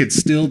it could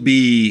still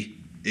be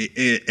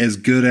as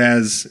good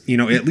as,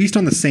 at least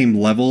on the same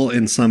level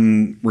in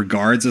some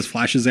regards as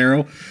Flash's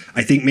Arrow.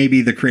 I think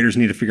maybe the creators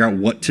need to figure out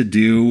what to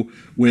do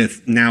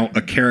with now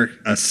a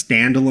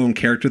standalone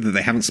character that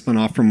they haven't spun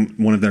off from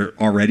one of their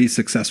already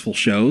successful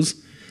shows.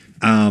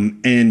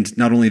 And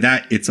not only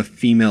that, it's a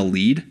female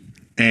lead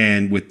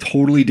and with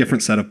totally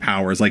different set of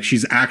powers. Like,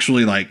 she's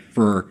actually, like,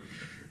 for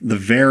the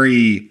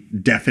very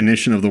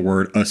definition of the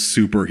word, a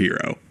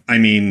superhero. I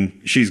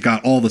mean, she's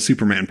got all the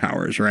Superman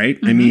powers, right?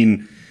 I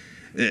mean,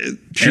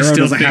 she's Arrow still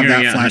doesn't have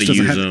figuring that. out Flash how to doesn't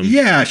use have. them.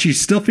 Yeah, she's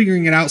still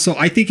figuring it out. So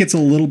I think it's a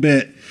little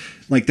bit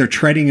like they're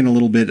treading in a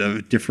little bit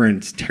of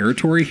different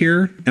territory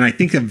here, and I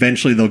think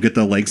eventually they'll get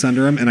the legs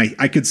under them. And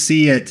I could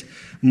see it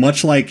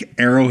much like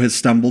Arrow has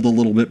stumbled a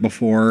little bit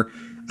before.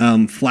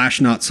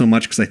 Flash not so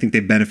much because I think they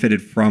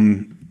benefited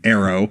from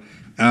Arrow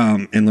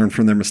and learned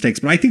from their mistakes.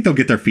 But I think they'll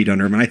get their feet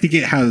under them, and I think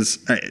it has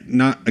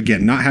not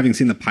having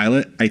seen the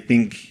pilot. I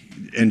think,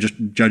 and just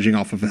judging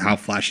off of how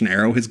Flash and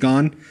Arrow has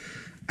gone,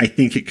 I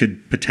think it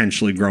could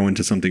potentially grow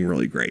into something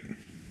really great.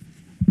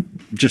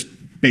 Just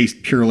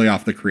based purely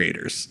off the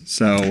creators.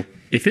 So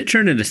if it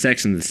turned into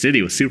Sex and the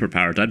City with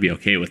superpowers, I'd be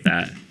okay with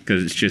that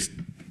because it's just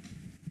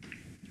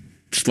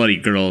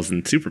slutty girls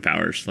and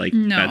superpowers. Like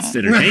No. that's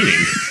entertaining.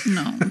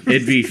 No.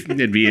 It'd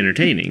be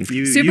entertaining.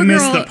 You Supergirl-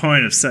 missed the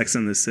point of Sex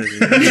in the City.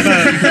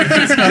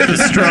 It's about the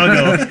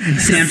struggle.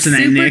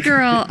 Samsonite Nick.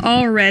 Supergirl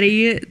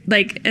already,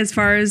 like, as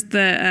far as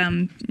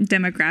the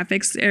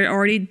demographics, it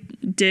already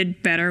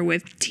did better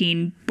with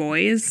teen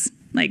boys,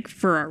 like,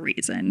 for a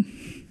reason.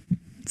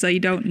 So you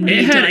don't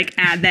need to, like,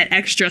 add that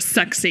extra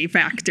sexy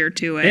factor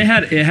to it.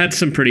 It had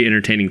some pretty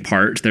entertaining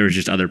parts. There was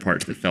just other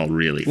parts that fell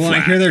really Well,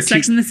 flat. I hear they're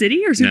Sex in the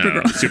City or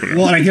Supergirl? No, Supergirl.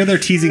 well, I hear they're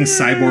teasing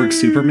Cyborg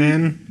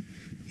Superman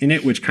in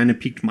it, which kind of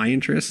piqued my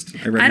interest.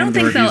 I read I one don't of the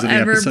think they'll reviews of the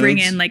ever bring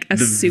episodes. in, like, a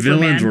the Superman.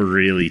 villains were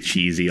really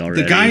cheesy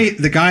already.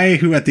 The guy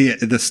who at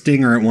the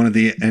stinger at one of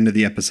the end of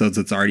the episodes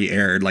that's already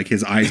aired, like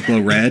his eyes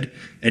glow red,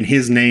 and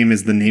his name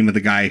is the name of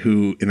the guy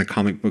who in the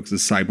comic books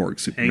is Cyborg Hank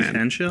Superman.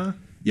 Henshaw?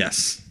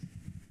 Yes,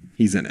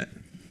 he's in it.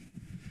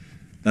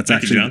 That's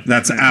Thank you, actually John.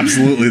 that's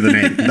absolutely the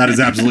name. That is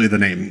absolutely the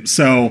name.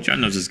 So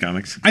John knows his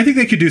comics. I think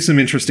they could do some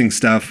interesting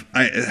stuff.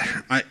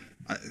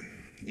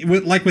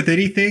 With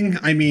anything,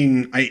 I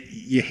mean,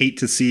 you hate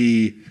to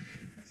see,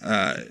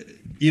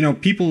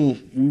 people.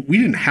 We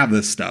didn't have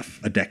this stuff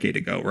a decade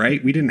ago,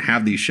 right? We didn't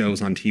have these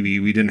shows on TV.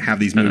 We didn't have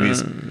these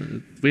movies.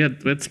 we had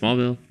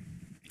Smallville.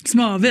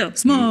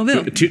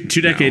 Smallville.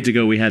 Two decades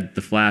ago, we had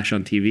The Flash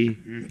on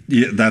TV.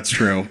 Yeah, that's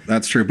true.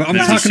 That's true. But I'm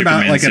There's a talking about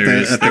Superman like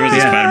series. at There was a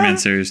the Spider-Man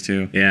series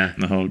too. Yeah.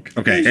 The Hulk.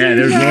 okay. Yeah,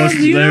 there's Lois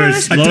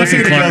A Lois decade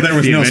and ago, Clark. there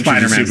was The no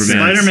Adventures of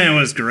Spider-Man. Spider-Man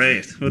was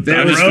great. With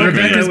That the was rope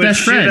Rebecca's that would best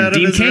shoot friend, out of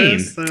Dean his Cain.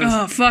 wrist. That was-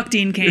 Oh, fuck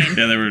Dean Cain.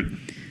 Yeah, they were.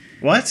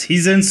 What?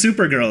 He's in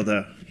Supergirl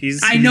though.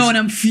 I know, and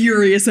I'm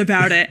furious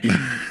about it.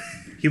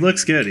 He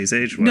looks good. He's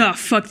aged well. No,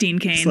 fuck Dean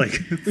Cain. It's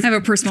like I have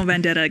a personal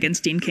vendetta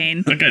against Dean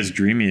Cain. That guy's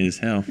dreamy as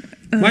hell.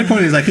 My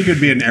point is, I think it would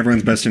be in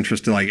everyone's best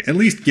interest to like at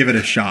least give it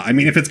a shot. I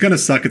mean, if it's gonna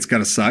suck, it's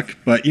gonna suck.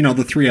 But the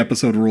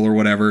 3-episode rule or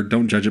whatever,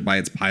 don't judge it by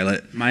its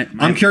pilot.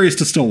 I'm curious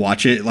to still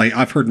watch it. Like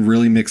I've heard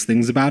really mixed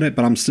things about it,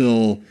 but I'm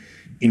still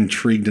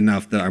intrigued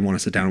enough that I want to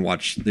sit down and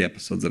watch the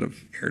episodes that have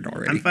aired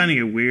already. I'm finding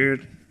it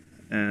weird,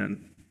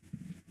 and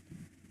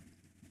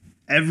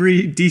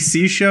every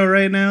DC show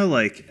right now,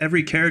 like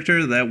every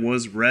character that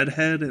was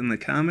redhead in the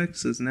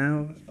comics is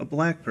now a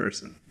black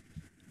person.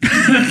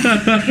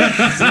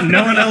 So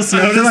no one else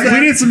noticed They're like, that?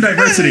 we need some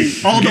diversity.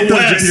 All Get the those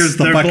West, gingers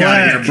the they're fuck black.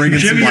 out of here. Bring in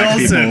some Jimmy black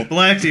Olsen, people.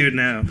 black dude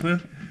now. Huh?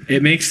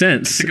 It makes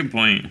sense. That's a good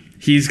point.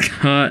 He's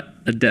got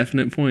a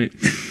definite point.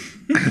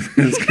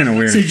 It's kind of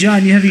weird. So,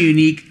 John, you have a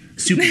unique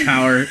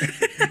superpower.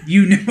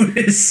 You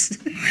notice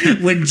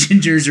when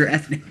gingers are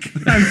ethnic.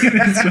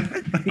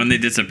 When they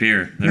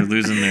disappear, they're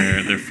losing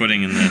their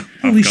footing in the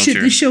pop Holy culture.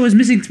 shit, this show is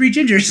missing 3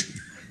 gingers.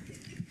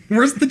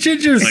 Where's the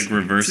gingers? It's like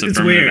reverse It's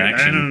affirmative weird. I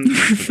action. don't.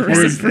 That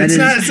is,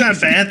 It's not a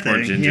bad Poor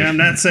thing. ginger. Yeah, I'm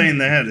not saying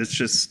that. It's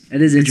just that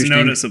is it's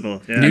interesting.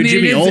 noticeable. Yeah. I mean,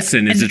 Jimmy it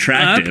Olsen is an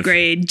attractive.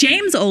 Upgrade.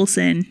 James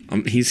Olsen.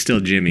 He's still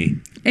Jimmy.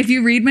 If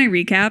you read my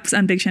recaps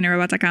on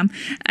BigShinyRobot.com,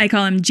 I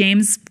call him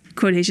James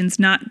quotations,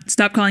 not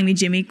stop calling me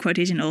Jimmy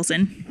quotation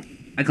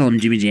Olsen. I call him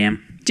Jimmy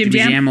Jam. Jim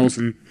Jimmy Jam? Jam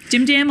Olsen.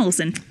 Jim Jam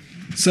Olsen.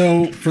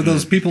 So, for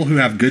those people who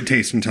have good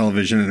taste in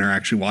television and are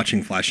actually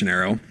watching Flash and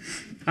Arrow,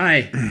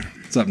 Hi.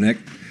 what's up, Nick?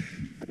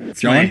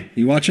 John, my-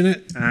 you watching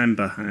it? I'm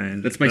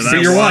behind. That's my But six-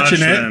 I You're watch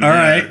watching it. them, All yeah.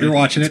 right, you're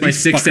watching it. my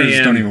These 6 fuckers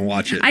a.m. don't even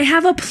watch it. I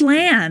have a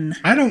plan.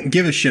 I don't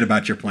give a shit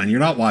about your plan.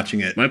 You're not watching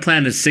it. My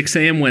plan is 6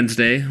 a.m.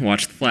 Wednesday,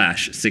 watch The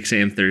Flash. 6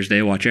 a.m.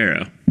 Thursday, watch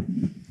Arrow.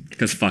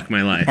 Because fuck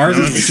my life. Ours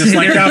is just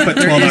like that, but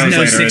 12 is hours no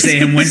later. 6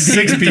 a.m.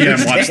 Wednesday. 6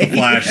 p.m. watch The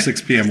Flash.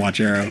 6 p.m. watch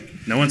Arrow.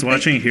 No one's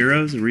watching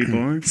Heroes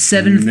Reborn.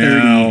 7:30.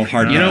 No,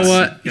 hard You know pass.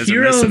 what?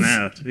 You guys are missing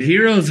out.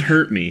 Heroes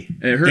hurt me.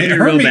 It hurt It me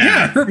hurt real me. bad.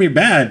 Yeah, it hurt me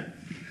bad.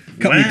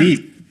 Cut me Wow.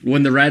 deep.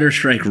 When the writer's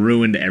strike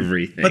ruined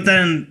everything. But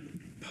then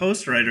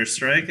post writer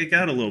strike, it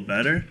got a little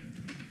better.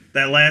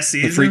 That last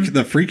The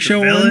season, freak show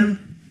one.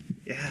 villain.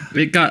 Yeah,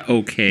 it got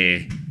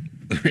okay.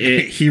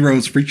 It,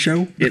 Heroes freak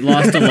show. it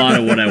lost a lot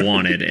of what I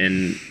wanted,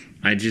 and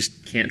I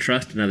just can't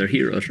trust another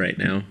Heroes right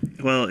now.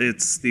 well,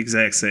 it's the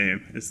exact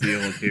same as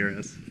the old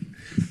Heroes.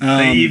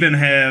 They even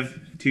have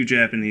 2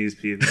 Japanese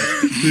people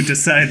who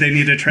decide they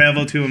need to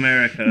travel to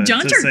America.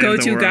 John's to your save the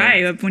go-to world.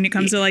 guy when it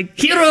comes to like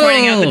Hero!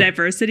 pointing out the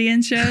diversity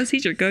in shows.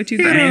 He's your go-to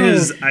guy. It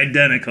is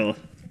identical.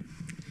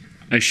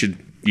 I should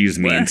use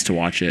means to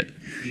watch it.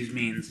 Use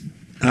means.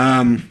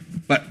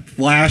 But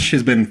Flash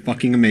has been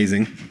fucking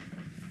amazing.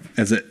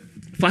 As it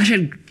Flash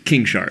had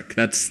King Shark.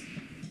 That's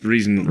the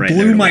reason right there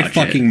blew to my watch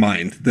fucking it.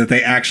 mind that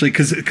they actually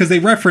because they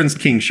referenced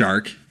King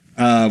Shark.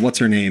 What's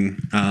her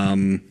name?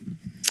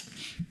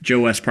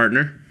 Joe West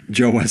partner.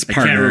 Joe West I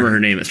partner. can't remember her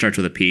name. It starts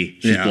with a P.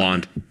 She's Yeah.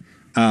 blonde.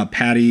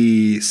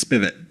 Patty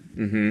Spivot.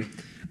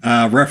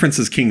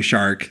 References King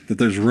Shark, that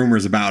there's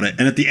rumors about it.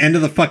 And at the end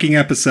of the fucking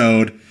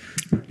episode,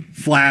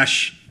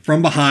 Flash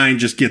from behind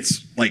just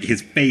gets, like,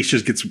 his face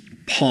just gets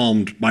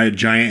palmed by a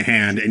giant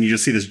hand, and you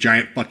just see this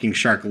giant fucking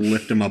shark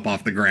lift him up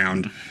off the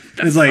ground.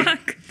 And it's like,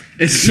 Fuck.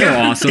 It's so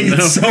awesome, though.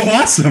 it's so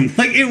awesome.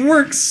 Like, it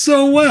works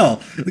so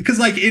well. Because,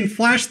 like, in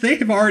Flash, they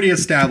have already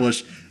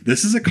established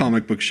this is a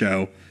comic book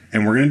show,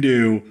 and we're going to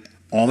do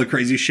all the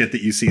crazy shit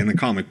that you see in the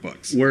comic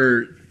books.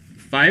 We're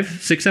 5,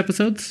 6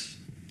 episodes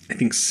I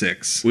think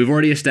 6. We've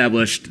already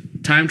established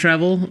time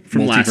travel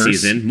from last Multiverse.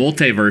 season,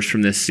 multiverse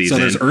from this season.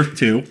 So there's Earth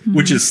 2,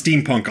 which is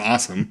steampunk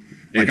awesome.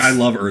 Like, It's- I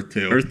love Earth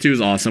 2. Earth 2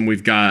 is awesome.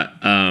 We've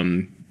got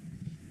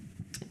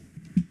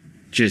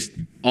just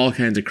all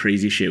kinds of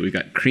crazy shit. We've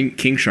got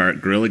King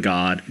Shark, Gorilla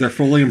God, They're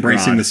fully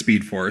embracing God. the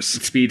Speed Force.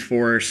 Speed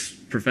Force,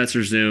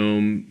 Professor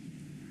Zoom,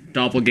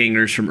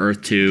 doppelgangers from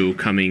Earth 2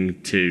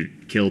 coming to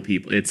kill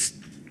people. It's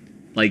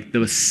like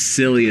the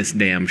silliest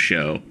damn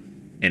show,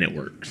 and it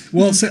works.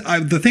 Well, so,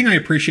 the thing I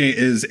appreciate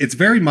is it's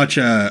very much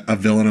a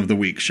villain of the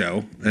week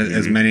show,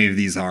 as many of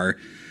these are.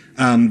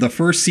 The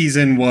first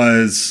season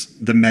was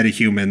the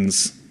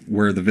metahumans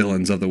were the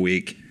villains of the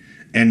week.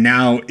 And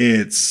now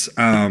it's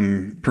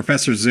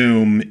Professor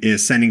Zoom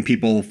is sending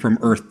people from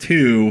Earth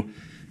 2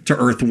 to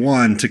Earth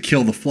 1 to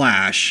kill the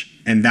Flash.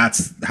 And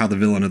that's how the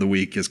villain of the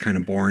week is kind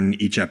of born.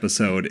 Each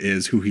episode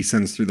is who he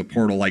sends through the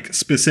portal, like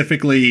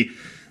specifically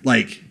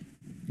like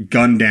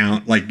trying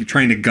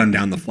to gun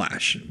down the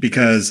Flash,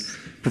 because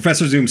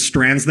Professor Zoom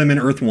strands them in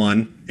Earth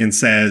 1 and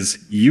says,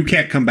 you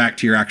can't come back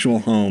to your actual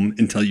home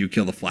until you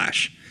kill the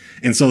Flash.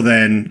 And so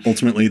then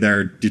ultimately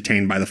they're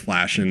detained by the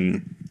Flash,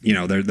 and you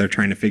know they're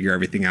trying to figure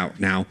everything out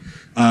now.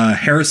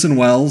 Harrison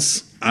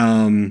Wells,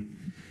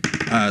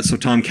 so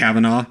Tom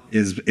Cavanaugh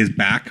is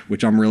back,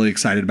 which I'm really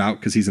excited about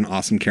because he's an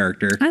awesome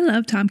character. I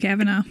love Tom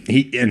Cavanaugh.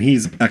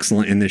 He's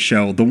excellent in this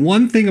show. The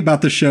one thing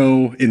about the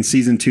show in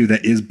season 2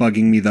 that is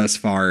bugging me thus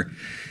far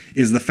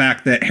is the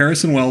fact that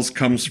Harrison Wells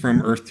comes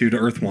from Earth 2 to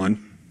Earth 1,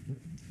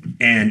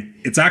 and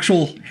it's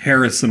actual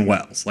Harrison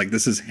Wells. Like,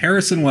 this is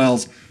Harrison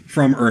Wells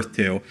from Earth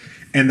 2,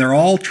 and they're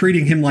all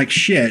treating him like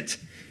shit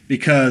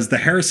because the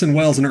Harrison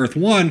Wells in Earth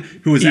 1,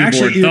 who was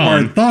actually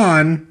Eobard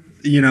Thawne,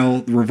 you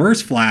know,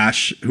 Reverse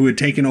Flash, who had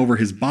taken over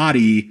his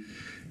body,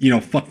 you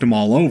know, fucked him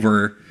all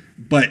over.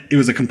 But it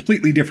was a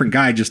completely different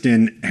guy just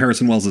in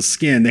Harrison Wells'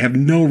 skin. They have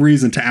no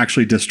reason to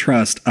actually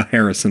distrust a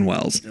Harrison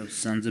Wells. Those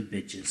sons of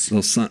bitches.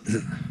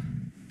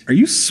 Are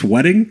you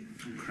sweating?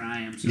 I'm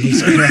crying. I'm so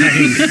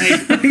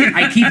sorry.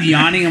 I keep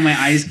yawning and my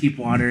eyes keep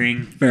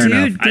watering. Fair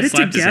enough. Dude, I get it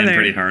slapped his hand together.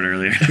 pretty hard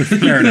earlier.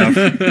 Fair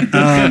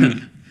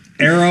enough.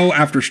 Arrow,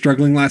 after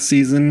struggling last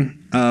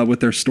season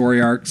with their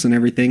story arcs and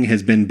everything,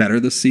 has been better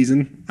this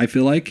season, I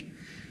feel like.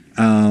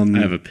 I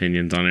have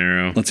opinions on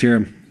Arrow. Let's hear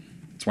him.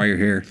 That's why you're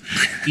here.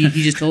 He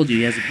just told you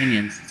he has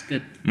opinions. It's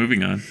good.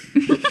 Moving on.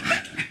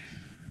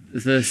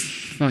 This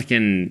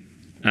fucking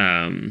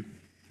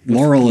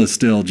Laurel is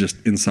still just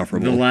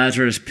insufferable. the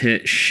Lazarus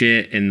Pit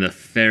shit and the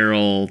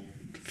feral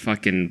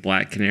fucking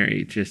Black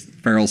Canary just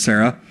Feral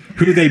Sarah,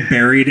 who they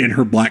buried in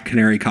her Black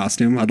Canary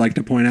costume, I'd like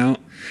to point out.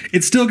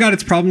 It's still got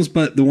its problems,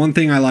 but the one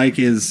thing I like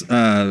is,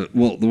 the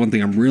one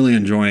thing I'm really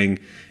enjoying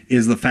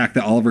is the fact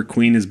that Oliver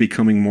Queen is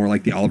becoming more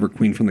like the Oliver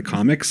Queen from the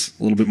comics,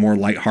 a little bit more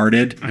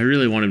lighthearted. I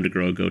really want him to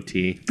grow a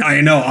goatee. I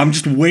know. I'm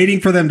just waiting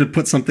for them to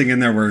put something in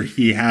there where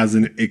he has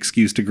an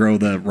excuse to grow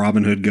the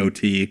Robin Hood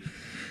goatee.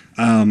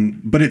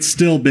 But it's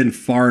still been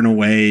far and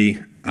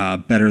away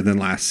better than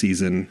last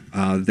season.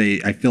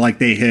 I feel like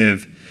they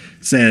have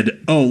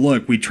said, oh,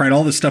 look, we tried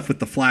all this stuff with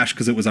The Flash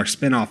because it was our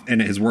spinoff and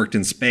it has worked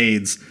in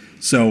spades.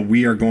 So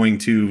we are going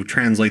to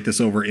translate this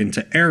over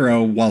into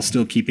Arrow while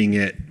still keeping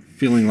it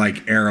feeling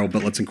like Arrow,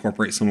 but let's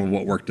incorporate some of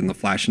what worked in The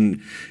Flash and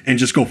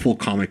just go full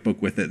comic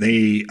book with it.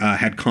 They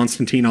had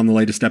Constantine on the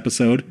latest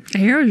episode.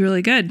 Arrow's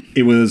really good.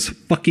 It was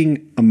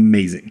fucking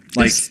amazing.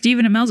 Like,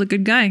 Stephen Amell's a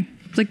good guy.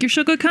 It's like, your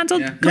show good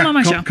consult? Yeah. Come on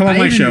my show. Come on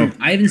my show.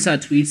 I even saw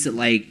tweets that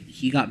like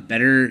he got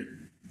better.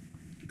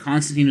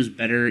 Constantine was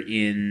better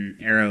in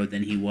Arrow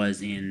than he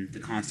was in the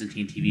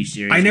Constantine TV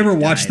series. I never when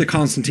he watched the died.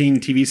 Constantine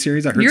TV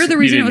series. I heard You're the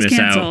reason it was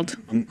didn't miss out.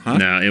 canceled. Huh?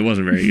 No, it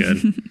wasn't very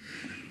good.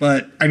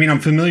 But I mean,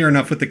 I'm familiar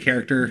enough with the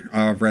character.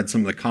 I've read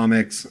some of the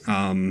comics.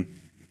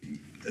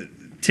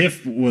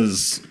 Tiff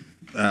was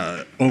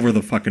over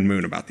the fucking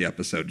moon about the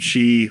episode.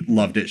 She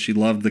loved it. She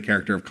loved the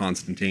character of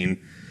Constantine.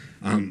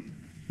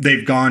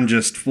 They've gone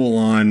just full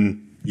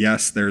on.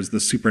 Yes, there's the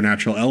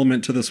supernatural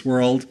element to this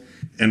world,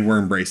 and we're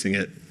embracing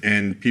it.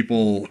 And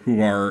people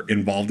who are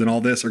involved in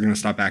all this are going to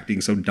stop acting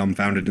so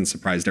dumbfounded and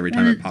surprised every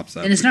time it pops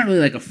up. And it's not really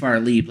like a far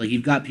leap. Like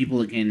you've got people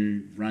that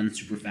can run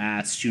super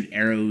fast, shoot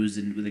arrows,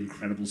 and with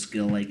incredible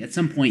skill. Like at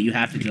some point you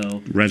have to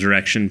go.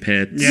 Resurrection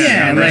Pits.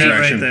 Yeah, right,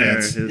 Resurrection right there.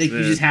 Pits. is Like you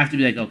it. just have to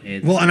be like,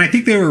 okay. Well, and I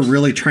think they were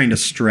really trying to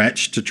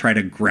stretch to try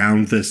to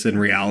ground this in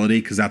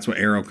reality because that's what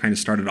Arrow kind of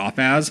started off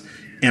as.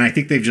 And I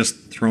think they've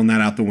just thrown that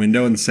out the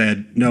window and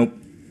said, nope,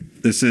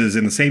 this is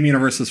in the same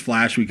universe as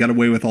Flash. We got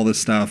away with all this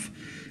stuff.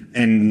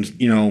 And,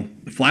 you know,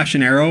 Flash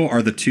and Arrow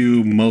are the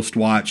two most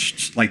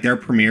watched, like their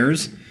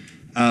premieres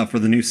for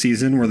the new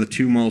season were the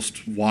two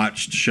most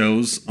watched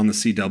shows on the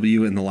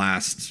CW in the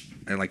last,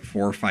 like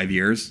 4 or 5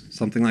 years,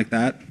 something like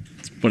that.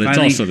 But it's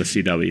Finally- also the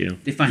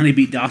CW. They finally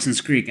beat Dawson's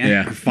Creek. Eh?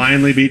 Yeah.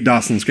 Finally beat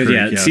Dawson's Creek.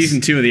 Because, yes.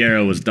 season 2 of the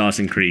Arrow was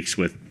Dawson Creeks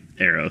with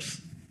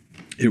arrows.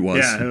 It was.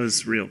 Yeah, it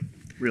was real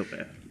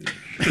bad.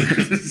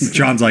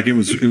 John's like, it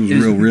was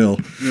real.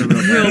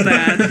 Real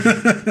bad.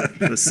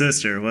 The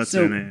sister, what's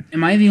So, her name?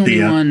 am I the only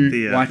Thea. one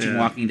Thea, watching yeah.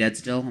 Walking Dead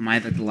still? Am I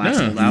like the last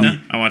No, holdout? No,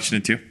 I'm watching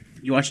it too.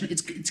 You watching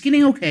it? It's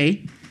getting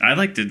okay. I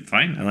liked it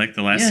fine. I liked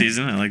the last Yeah.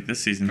 season. I like this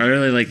season. I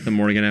really like the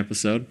Morgan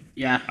episode.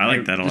 Yeah, I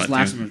like that a This lot,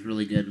 last too. one was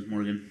really good with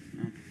Morgan.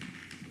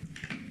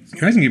 You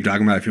guys can keep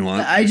talking about it if you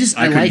want. I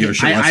couldn't like give a it.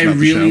 shit less I about the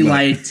really show, but-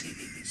 liked.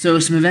 So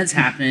some events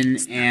happen,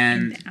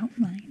 and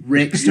Outline.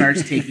 Rick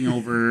starts taking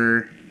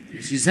over.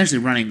 She's essentially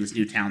running this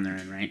new town they're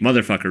in, right?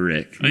 Motherfucker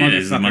Rick. Oh, yeah,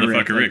 he's the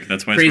motherfucker Rick. like,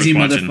 That's why crazy it's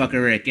worth watching.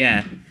 motherfucker Rick.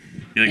 Yeah,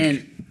 He, like,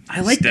 and I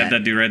like stabbed that.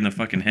 that dude right in the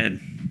fucking head.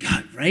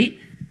 God, right?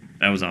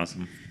 That was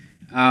awesome.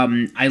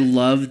 I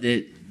love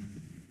that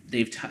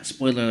they've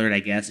spoiler alert, I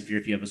guess, if you're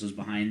a few episodes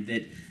behind,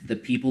 that the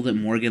people that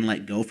Morgan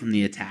let go from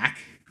the attack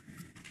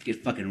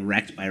get fucking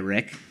wrecked by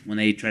Rick when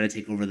they try to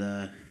take over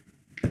the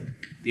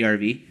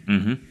RV.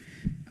 Mm-hmm.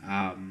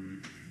 I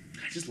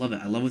just love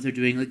it. I love what they're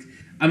doing. Like,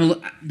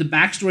 the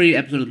backstory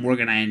episode with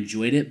Morgan, I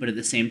enjoyed it, but at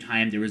the same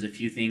time, there was a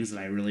few things that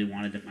I really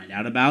wanted to find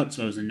out about.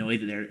 So I was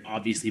annoyed that they're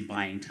obviously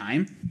buying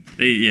time. But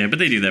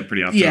they do that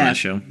pretty often on Yeah, that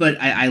show. but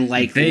I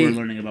like They- that we're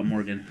learning about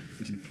Morgan.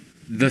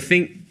 The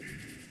thing.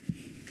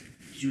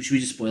 Should we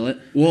just spoil it?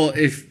 Well,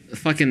 if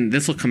fucking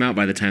this will come out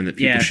by the time that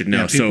people Yeah. should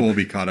know. Yeah, people so will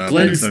be caught up.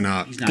 Glenn's- if they're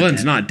not. He's not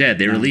Glenn's dead. not dead.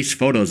 They No. released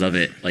photos of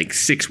it like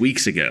 6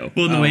 weeks ago.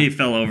 Well, the way he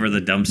fell over the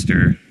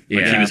dumpster,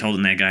 like Yeah. he was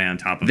holding that guy on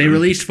top of They him.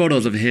 released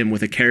photos of him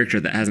with a character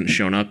that hasn't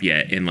shown up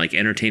yet in like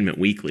Entertainment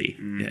Weekly.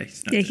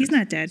 Yeah, He's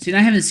not dead. See, and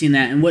I haven't seen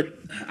that, and what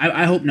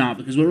I hope not,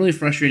 because what really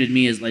frustrated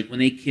me is like when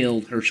they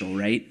killed Herschel,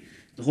 right?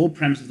 The whole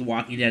premise of The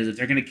Walking Dead is if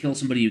they're going to kill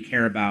somebody you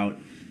care about,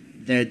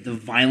 the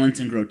violence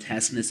and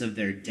grotesqueness of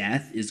their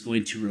death is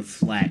going to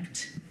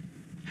reflect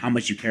how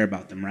much you care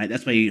about them, right?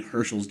 That's why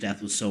Herschel's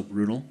death was so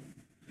brutal.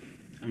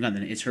 I've got the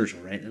name. It's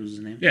Herschel, right? That was his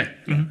name. Yeah.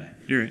 Okay.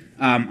 You're right.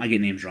 I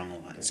get names wrong a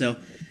lot. So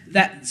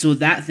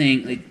that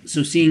thing, like,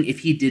 so seeing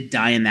if he did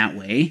die in that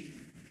way,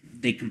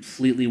 they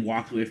completely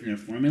walked away from their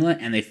formula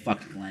and they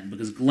fucked Glenn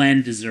because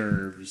Glenn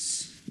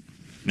deserves.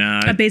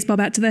 Nah, A baseball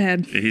bat to the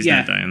head. he's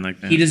not dying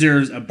like that. He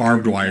deserves a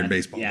Barbed brutal wire death.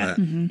 baseball Yeah. bat.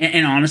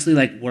 And honestly,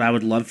 like, what I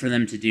would love for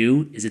them to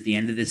do is at the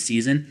end of this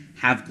season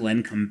have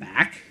Glenn come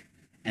back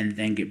and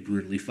then get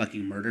brutally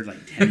fucking murdered like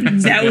 10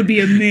 minutes. That would be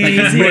amazing.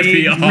 That would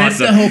be Rip the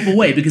awesome. hope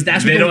away because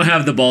that's They what don't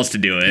have the balls to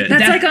do it.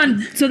 That's That- like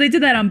on. So they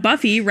did that on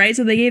Buffy, right?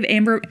 So they gave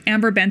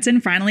Amber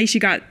Benson. Finally, she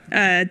got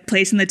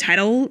placed in the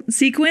title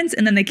sequence,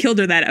 and then they killed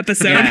her that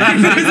episode. Yeah.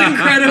 It was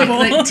incredible.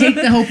 like take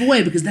the hope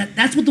away because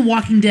that's what The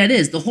Walking Dead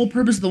is. The whole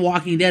purpose of The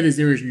Walking Dead is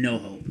there is no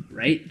hope,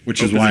 right? Which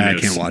is Hope is why a I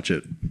noose. can't watch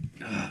it.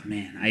 Oh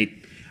man,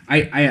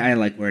 I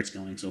like where it's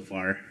going so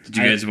far. Did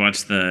you guys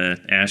watch the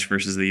Ash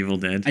versus the Evil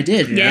Dead? I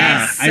did.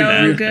 Yes, I so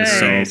really- good. It's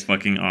so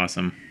fucking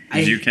awesome.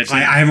 Did you catch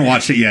I that? haven't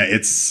watched it yet.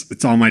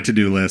 It's on my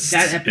to-do list.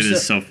 That It episode,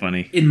 is so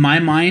funny. in my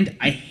mind,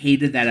 I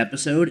hated that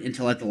episode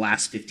until like the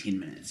last 15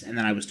 minutes, and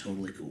then I was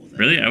totally cool with it.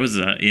 Really, I was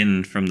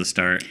in from the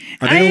start.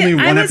 Are they only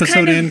one was episode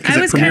kind of- in? Because I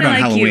it was premiered kinda on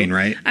like Halloween, you.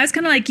 right? I was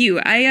kind of like you.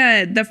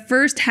 The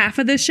first half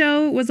of the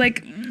show was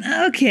like,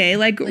 okay,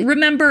 like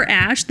remember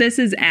Ash? This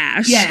is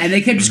Ash. Yeah, and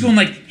they kept just going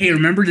like, "Hey,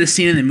 remember this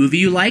scene in the movie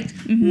you liked?"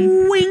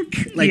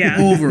 Wink, like Yeah.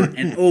 over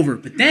and over.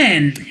 But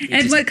then, it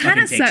And just what kind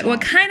fucking takes of what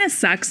off. kind of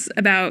sucks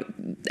about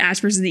Ash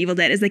versus the Evil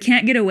Dead is they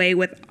can't get away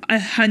with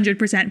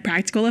 100%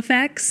 practical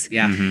effects.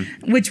 Yeah.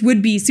 Which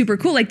would be super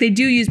cool. Like they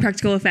do use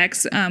practical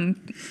effects.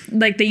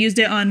 Like they used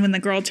it on when the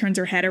girl turns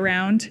her head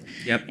around.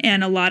 Yep.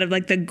 And a lot of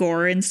like the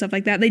gore and stuff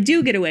like that. They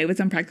do get away with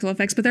some practical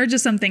effects, but there are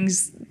just some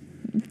things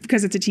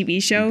because it's a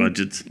TV show.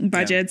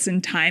 Budgets.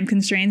 And time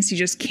constraints. You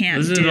just can't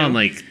Isn't do. it on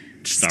like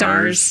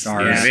Stars?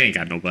 Stars. Yeah, they ain't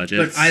got no budget.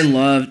 But I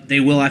love. They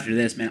will after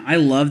this, man. I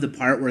love the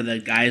part where the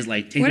guys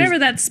like take Whatever those-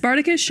 that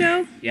Spartacus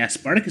show. Yeah,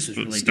 Spartacus was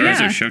really Stars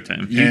Yeah. are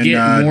Showtime. You And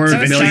get more Da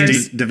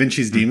millions. Da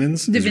Vinci's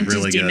Demons. Da is Vinci's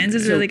really Demons good.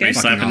 is really good. He's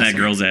Fucking slapping that awesome.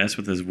 girl's ass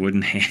with his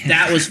wooden hand.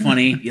 That was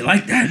funny. You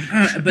like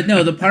that? But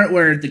no, the part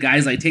where the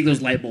guys like take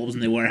those light bulbs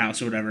in the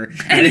warehouse or whatever,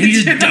 and then he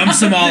just dumps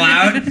them all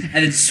out and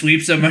then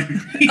sweeps them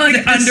underneath,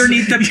 Like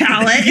underneath the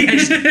pallet.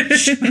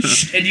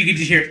 and you can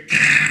just hear.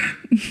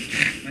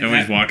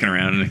 Everyone's walking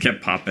around and it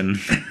kept popping.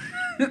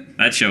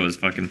 That show was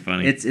fucking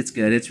funny. It's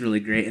good. It's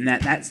really great, and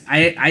that's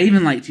I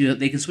even like too.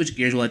 They can switch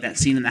gears. Like that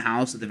scene in the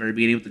house at the very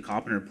beginning with the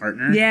cop and her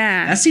partner.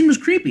 Yeah. that scene was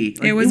creepy.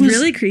 Like, It was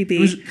really creepy. It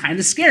was kind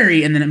of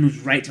scary, and then it moves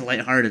right to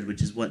lighthearted,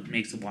 which is what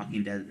makes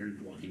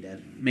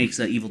makes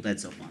Evil Dead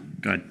so fun.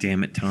 God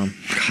damn it, Tom.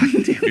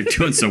 You're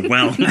doing so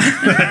well.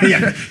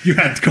 Yeah, you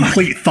had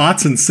complete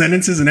thoughts and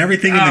sentences and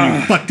everything, and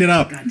then you fucked it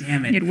up. God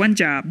damn You it! had one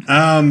job.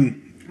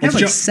 I have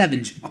like jump-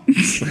 7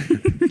 jobs.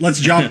 Let's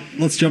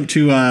jump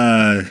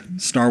to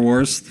Star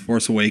Wars: The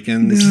Force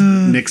Awakens.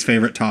 Nick's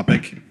favorite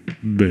topic.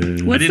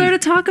 What's there to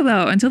talk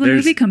about until the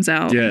There's- movie comes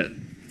out? Yeah.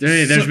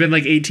 Hey, there's been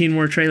like 18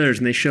 more trailers,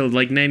 and they showed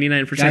like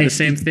 99% the Guys,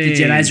 same thing.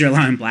 The Jedi's are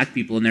allowing black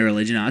people in their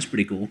religion. Oh, that's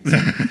pretty cool.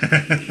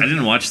 I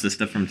didn't watch the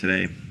stuff from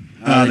today.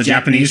 The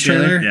Japanese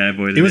trailer. Yeah, I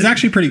avoided It was it.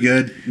 actually pretty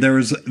good. There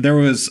was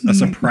a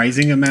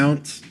surprising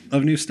amount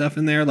of new stuff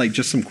in there, like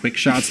just some quick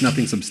shots,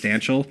 nothing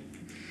substantial.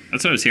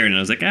 That's what I was hearing, and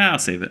I was like, I'll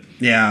save it.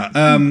 Yeah.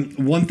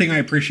 One thing I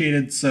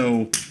appreciated,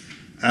 so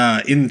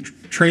in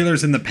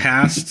trailers in the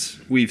past,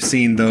 we've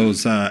seen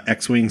those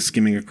X-wings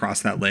skimming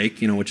across that lake,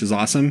 which is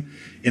awesome.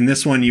 In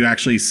this one, you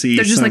actually see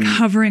They're just like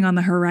hovering on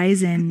the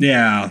horizon.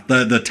 Yeah,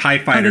 the TIE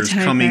fighters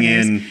TIE coming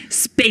fighters. in.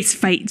 Space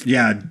fight.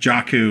 Yeah,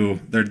 Jakku.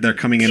 They're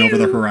coming in over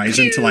the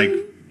horizon to like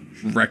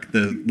wreck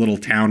the little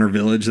town or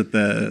village that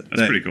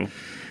That's pretty cool.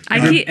 I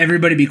keep,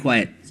 Everybody be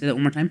quiet. Say that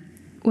one more time.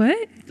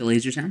 what? The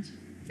laser sounds.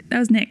 That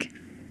was Nick.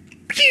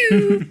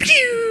 Pew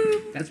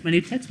pew. That's my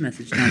new text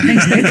message now.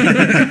 Thanks, Nick.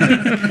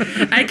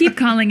 I keep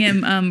calling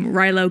him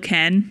Rilo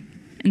Ken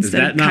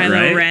instead that of not Kylo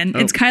right? Ren. Oh.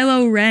 It's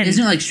Kylo Ren.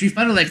 Isn't it like Street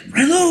Fighter? Like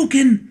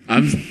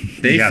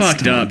Reloken. They Yes,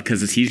 fucked Tom. up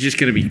because he's just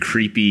gonna be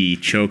creepy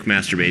choke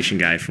masturbation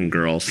guy from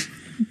Girls.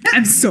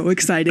 I'm so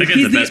excited. That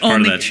guy's the best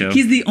part of that show.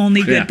 He's the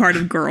only good Yeah. part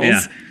of Girls.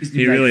 Yeah,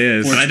 he really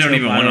is. But I don't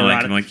even want to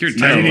like him. Like, you're I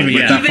didn't terrible. even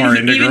get Yeah. that far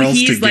into Even girls to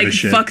he's give like, a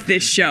shit. fuck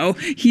this show.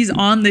 He's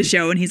on the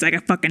show and he's like, I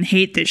fucking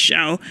hate this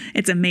show.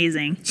 It's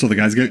amazing. So the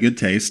guy's got good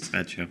taste.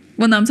 Bad show.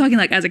 Well, no, I'm talking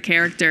like as a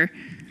character.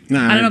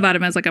 Nah, I don't know about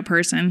him as like a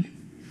person.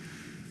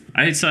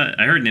 I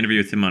heard an interview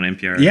with him on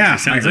NPR. Yeah, It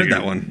sounds I heard like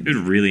that one. It was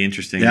really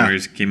interesting. Yeah. Where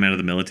he came out of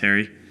the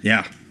military.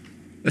 Yeah,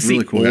 That's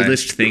really the cool guy.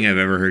 oldest thing I've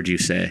ever heard you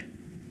say.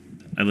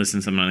 I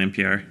listened to something on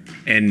NPR.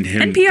 And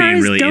him NPR being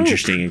is really dope.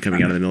 interesting and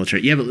coming out of the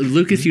military. Yeah, but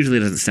Lucas usually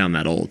doesn't sound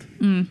that old.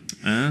 Well,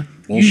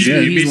 Usually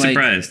shit. You'd be he's like-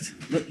 surprised.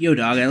 Look, yo,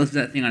 dog. I listened to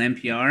that thing on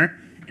NPR,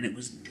 and it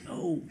was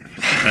dope.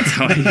 That's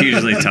how I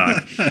usually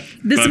talk. This But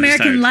I'm just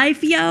American tired.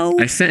 Life, yo.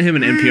 I sent him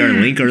an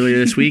NPR link earlier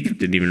this week.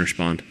 Didn't even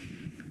respond.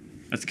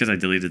 That's because I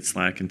deleted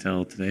Slack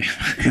until today.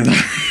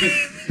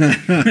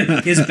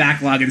 His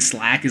backlog in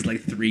Slack is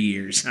like 3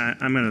 years.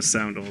 I'm gonna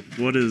sound old.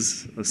 What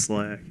is a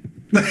Slack?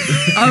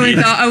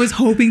 I was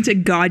hoping to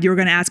God you were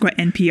going to ask what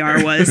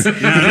NPR was.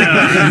 What's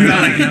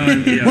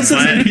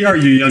this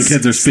NPR you young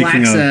kids are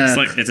speaking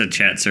Slack's of? It's a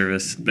chat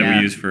service that Yeah.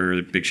 we use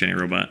for Big Shiny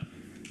Robot.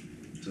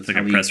 It's like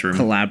a press room.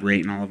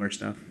 Collaborate and all of our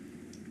stuff.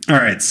 All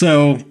right,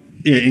 so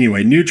yeah,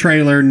 anyway, new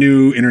trailer,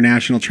 new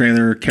international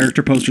trailer.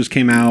 Character posters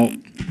came out,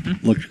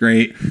 looked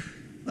great.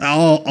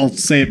 I'll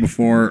say it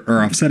before, or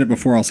I've said it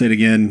before. I'll say it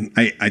again.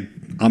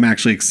 I'm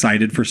actually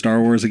excited for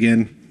Star Wars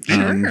again.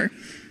 Sure.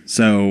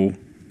 So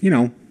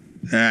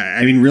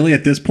I mean, really,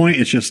 at this point,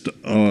 it's just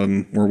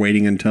we're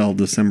waiting until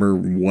December,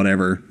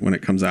 whatever, when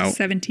it comes out.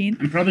 17.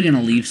 I'm probably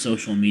gonna leave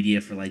social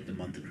media for like the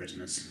month of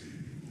Christmas.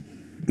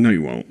 No,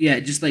 you won't. Yeah,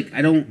 just like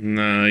I don't.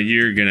 No,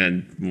 you're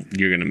gonna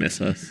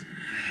miss us.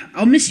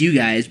 I'll miss you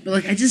guys, but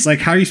like I just. Like,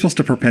 how are you supposed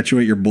to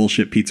perpetuate your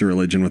bullshit pizza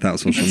religion without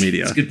social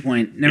media? That's a good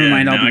point. Never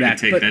mind. I'll now be I back.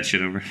 can take But that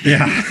shit over.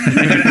 Yeah.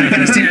 I'm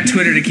gonna stay on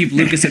Twitter to keep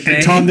Lucas at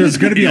bay. Tom, there's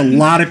going to be a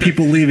lot of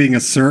people leaving a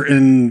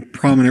certain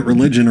prominent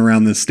religion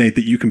around this state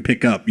that you can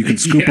pick up. You can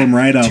scoop them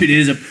right up. Dude, it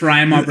is a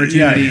prime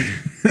opportunity.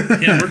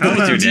 Yeah, we're cool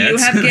with your Do you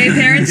dads. have gay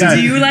parents? Yeah.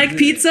 Do you like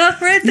pizza?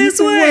 Right this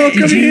way.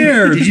 Welcome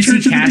here. Did you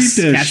Church see of the Deep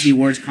Dish. Cassidy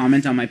Ward's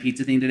comment on my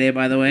pizza thing today?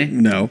 By the way,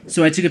 No.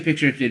 so I took a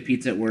picture of did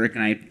pizza at work,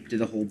 and I did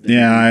the whole. bit.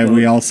 Yeah, Quote.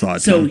 we all saw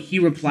it. So Tom. he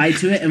replied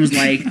to it and was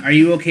like, "Are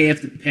you okay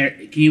if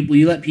will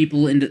you let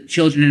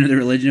children into the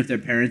religion if their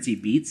parents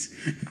eat beets?"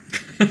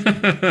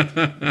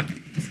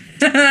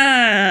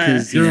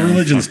 Your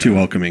religion's too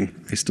welcoming.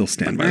 I still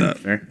stand by that.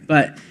 Fair.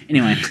 But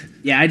anyway,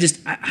 yeah,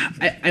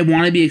 I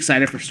want to be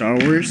excited for Star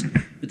Wars,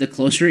 but the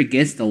closer it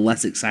gets, the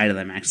less excited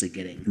I'm actually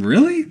getting.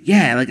 Really?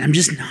 Yeah, like I'm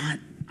just not.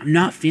 I'm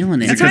not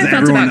feeling it. That's how I Because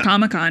felt everyone- about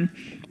Comic-Con.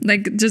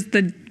 Like, just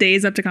the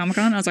days up to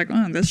Comic-Con, I was like,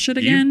 oh, this shit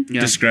again? You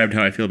described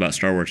how I feel about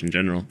Star Wars in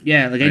general.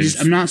 Yeah, like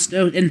I'm not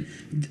stoked. And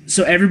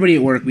so everybody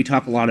at work, we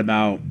talk a lot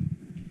about,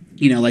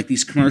 like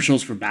these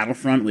commercials for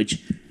Battlefront, which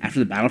after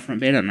the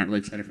Battlefront beta, I'm not really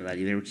excited for that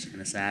either, which is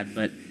kind of sad.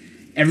 But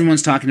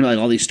everyone's talking about like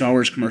all these Star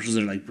Wars commercials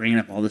that are like bringing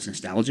up all this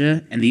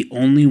nostalgia, and the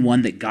only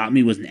one that got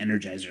me was an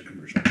Energizer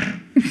commercial.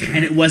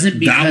 And it wasn't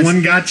because That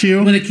one got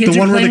you? when the kids The are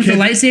one where playing the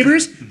with the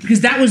lightsabers,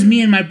 because that was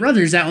me and my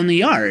brothers out in the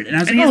yard, and I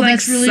was And like, he's oh, like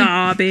that's really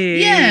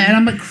sobbing. yeah, and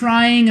I'm like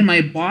crying, and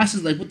my boss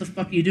is like, "What the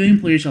fuck are you doing?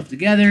 Pull yourself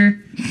together."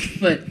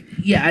 But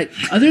yeah,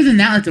 other than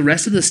that, like the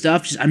rest of the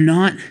stuff, I am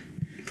not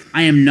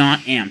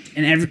amped,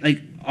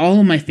 and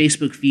all of my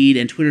Facebook feed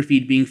and Twitter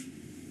feed being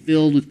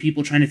filled with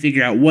people trying to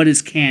figure out what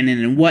is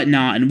canon and what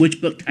not, and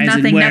which book ties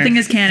in where. Nothing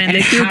is canon. and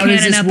They threw how does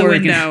canon this out the work,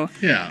 and window.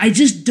 Yeah. I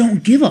just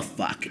don't give a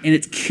fuck, and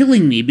it's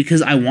killing me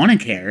because I want to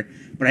care,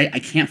 but I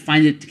can't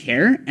find it to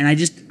care, and I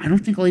don't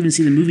think I'll even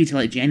see the movie till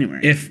like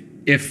January.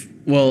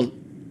 Well,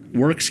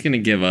 work's gonna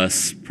give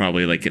us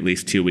probably like at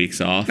least 2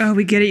 weeks off. Oh,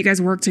 we get it. You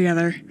guys work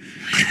together.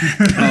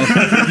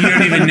 Oh, you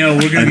don't even know.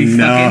 We're gonna be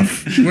Enough.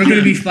 fucking. We're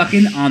gonna be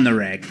fucking on the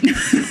reg.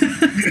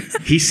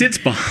 He sits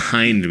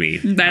behind me.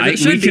 As it We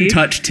should can be.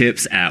 touch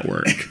tips at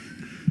work.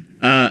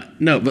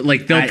 No, but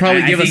like they'll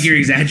probably I give think us. you're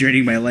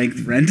exaggerating my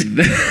length, friend.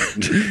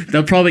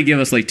 They'll probably give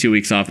us like 2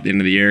 weeks off at the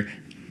end of the year.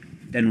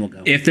 Then we'll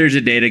go. If there's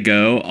a day to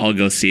go, I'll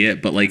go see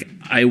it. But like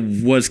I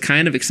was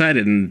kind of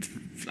excited and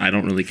I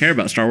don't really care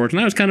about Star Wars,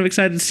 and I was kind of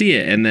excited to see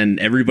it, and then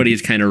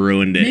everybody's kind of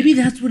ruined it. Maybe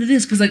that's what it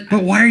is, because like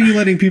But why are you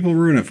letting people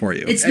ruin it for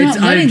you? it's not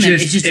letting them.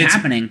 It's just it's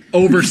happening.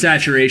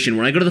 Oversaturation.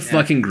 When I go to the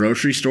fucking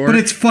grocery store, But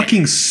it's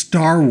fucking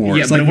Star Wars.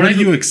 yeah, Like, but when what I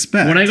do go- you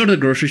expect? When I go to the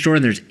grocery store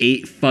and there's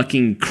 8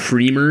 fucking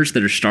creamers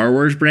that are Star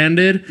Wars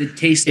branded, The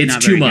taste it's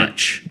not too very good.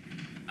 much.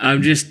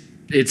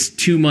 It's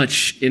too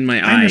much in my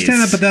eyes. I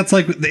understand that, but that's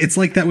like it's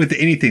like that with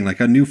anything.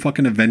 Like a new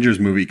fucking Avengers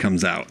movie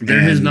comes out.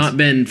 there has and- not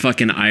been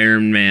fucking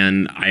Iron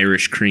Man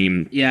Irish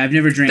cream. Yeah, I've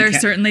never drank.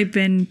 There's certainly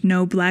been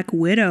no Black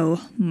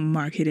Widow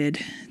marketed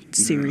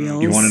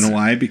cereals. You want to know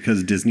why?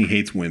 Because Disney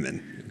hates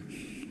women.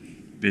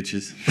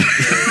 Bitches.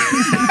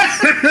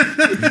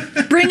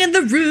 Bringing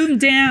the room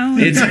down.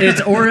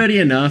 It's already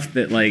enough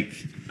that like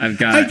I've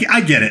got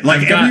I get it.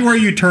 Like I've got- everywhere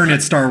you turn,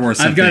 it's Star Wars.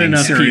 I've got something.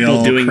 enough Cereal,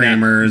 people doing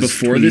Kramers, that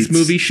before this tweets.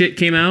 movie shit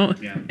came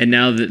out, Yeah. and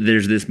now that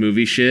there's this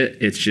movie shit,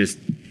 it's just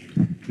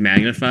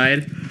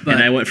magnified. But-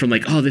 and I went from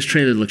like, oh, this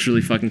trailer looks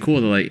really fucking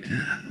cool to like,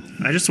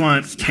 I just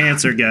want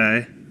Cancer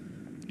Guy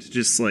to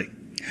just like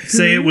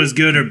say it was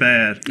good or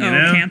bad. You oh,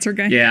 know? cancer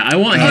guy. yeah, I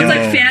want Oh, him. it's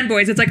like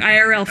fanboys. It's like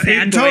IRL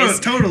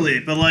fanboys. Totally,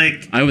 but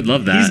like I would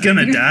love that. he's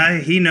gonna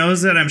die. He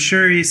knows that. I'm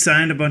sure he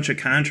signed a bunch of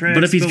contracts.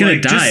 But if he's gonna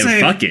like, just die, say,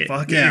 fuck it.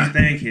 Fuck Yeah. it.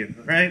 Thank you.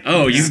 Right?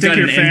 Oh, you've Stick got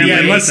your an family. NDA. Yeah,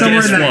 unless somewhere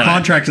in Guess that what?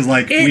 contract is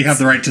like, we It's- have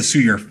the right to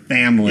sue your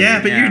family. Yeah,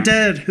 but Yeah. you're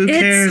dead. Who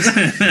It's- cares?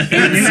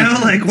 You know,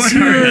 like what?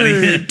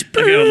 I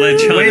gotta let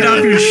John Weight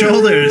off your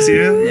shoulders.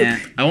 Yeah. Yeah.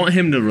 I want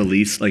him to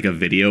release like a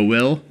video,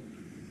 Will,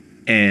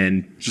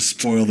 and just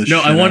spoil the. no,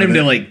 shit I want out him of to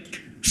it. like.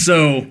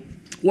 So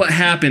what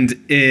happened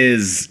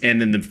is,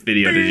 and then the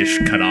video to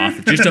just cut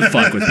off, just to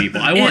fuck with people.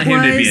 I want It him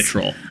to be a was-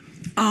 troll.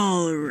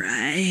 All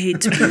right.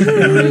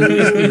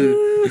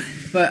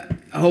 But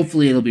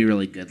hopefully it'll be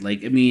really good.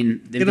 Like I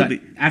mean, they've It'll got be-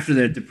 after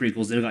the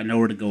prequels, they've got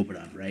nowhere to go but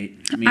up, right?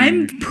 I mean,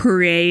 I'm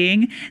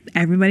praying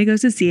everybody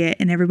goes to see it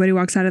and everybody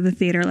walks out of the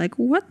theater like,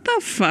 what the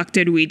fuck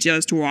did we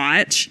just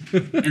watch?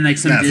 and like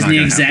some That's not Disney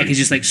gonna exec happen. is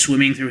just like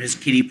swimming through his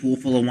kiddie pool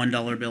full of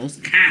 $1 bills.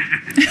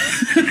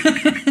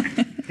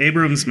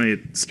 Abrams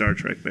made Star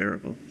Trek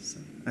bearable. So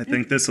I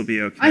think this will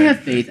be okay. I have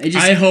faith.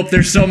 I hope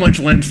there's so much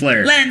lens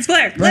flare. Lens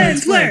flare,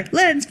 lens flare,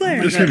 lens flare.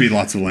 There's gonna be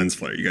lots of lens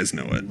flare. You guys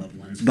know it. love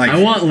lens Like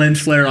I want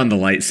lens flare on the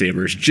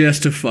lightsabers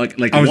just to fuck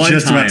like I was one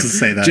just time. about to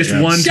say that, Just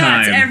yeah. one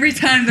Shots time. every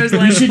time there's we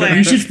lens should flare.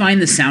 we should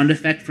find the sound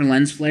effect for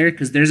lens flare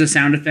because there's a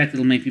sound effect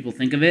that'll make people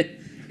think of it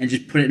and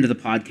just put it into the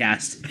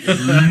podcast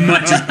as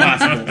much as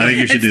possible. I think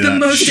you should It's do the that.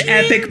 most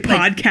epic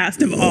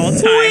podcast of all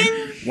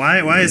time.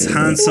 Why is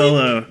Han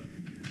Solo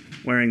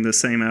wearing the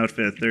same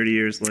outfit 30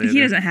 years later?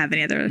 He doesn't have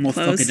any other Well,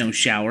 clothes. fucking don't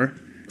shower.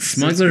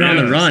 Smuggler on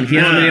the run. He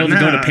hasn't been able to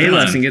go to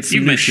Payless and get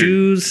some new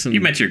shoes.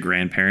 You met your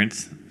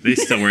grandparents. They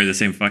still wear the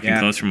same fucking Yeah.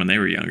 clothes from when they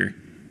were younger.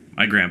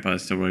 My grandpa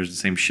still wears the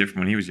same shit from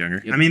when he was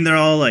younger. I mean, they're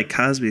all like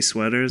Cosby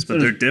sweaters, but So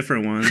they're does-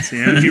 different ones.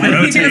 Yeah, he He has,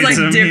 rotates like,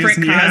 them. different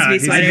Cosby My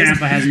sweaters.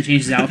 grandpa hasn't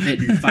changed his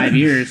outfit in 5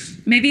 years.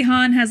 Maybe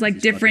Han has like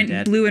He's fucking different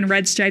dead. blue and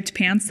red striped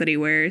pants that he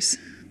wears.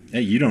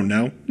 Hey, you don't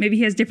know. Maybe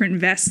he has different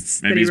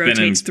vests Maybe that he he's been in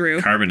rotates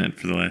through. carbonate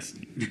for the last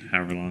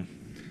however long.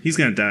 He's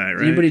gonna die, right?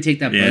 Did anybody take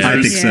that Yeah. I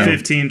BuzzFeed? think so.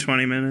 15,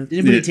 20 minutes. Did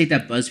anybody Yeah. take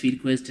that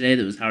BuzzFeed quiz today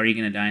that was how are you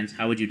gonna die in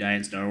how would you die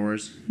in Star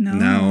Wars?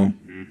 No.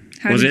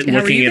 How Was did- it how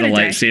were looking you at a gonna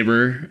die?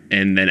 lightsaber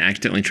and then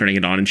accidentally turning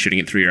it on and shooting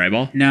it through your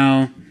eyeball?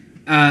 No.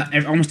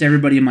 Almost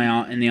everybody in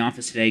in the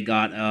office today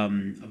got a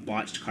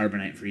botched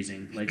carbonite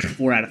freezing, like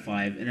 4 out of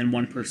 5, and then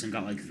one person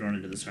got like thrown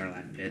into the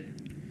Sarlacc pit.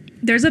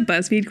 There's a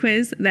BuzzFeed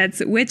quiz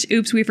that's which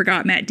Oops We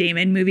Forgot Matt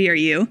Damon movie are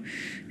you?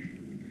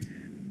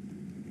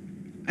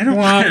 I don't.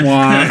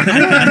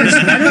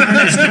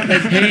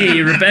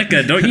 Hey,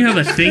 Rebecca, don't you have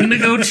a thing to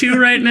go to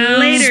right now?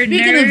 Later,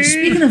 nerd.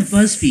 Speaking of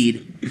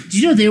BuzzFeed, do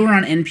you know they were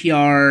on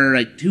NPR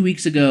like 2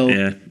 weeks ago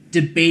Yeah.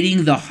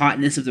 debating the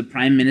hotness of the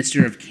Prime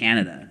Minister of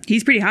Canada?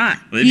 He's pretty hot.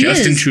 Well, He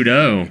Justin is.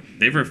 Trudeau.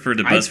 They've referred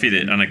to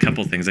BuzzFeed on a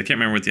couple things. I can't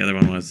remember what the other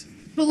one was.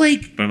 But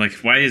like, But I'm like,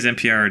 why is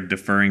NPR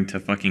deferring to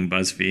fucking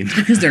BuzzFeed?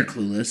 because they're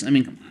clueless. I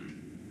mean, come on.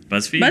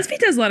 BuzzFeed? BuzzFeed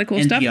does a lot of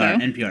cool stuff though.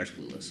 NPR's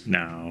clueless.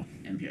 No.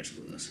 NPR's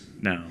clueless.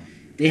 No.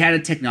 They had a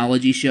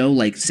technology show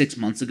like 6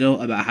 months ago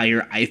about how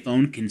your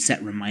iPhone can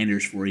set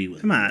reminders for you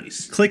with Come on,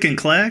 voice. Click and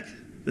Clack,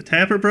 the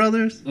Tapper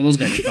Brothers. Well, those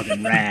guys are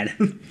fucking rad.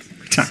 We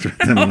talked about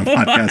them on the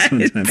podcast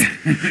one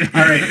time.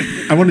 All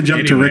right. I want to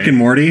jump to Rick and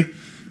Morty.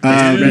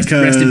 Rest in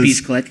because peace,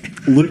 Click.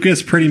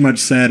 Lucas pretty much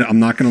said, I'm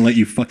not going to let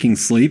you fucking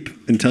sleep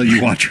until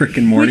you watch Rick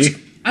and Morty.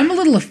 Which I'm a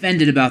little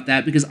offended about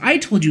that because I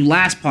told you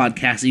last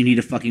podcast that you need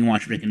to fucking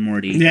watch Rick and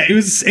Morty. Yeah, it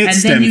then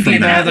stemmed you from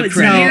gave all that. the That was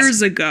credit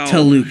years ago. to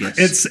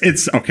Lucas.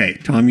 It's okay.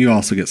 Tom, you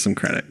also get some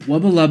credit.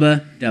 Wubba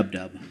lubba dub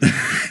dub.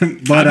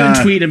 But I've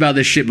been tweeting about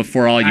this shit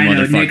before all you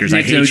motherfuckers.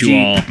 I hate you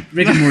all.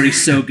 Rick and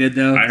Morty's so good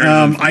though. I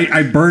heard them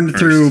I burned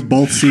first. through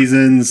both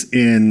seasons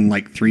in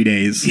like 3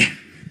 days,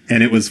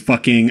 and it was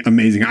fucking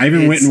amazing. I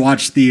even went and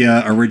watched the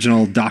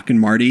original Doc and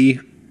Marty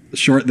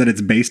short that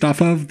it's based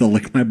off of, the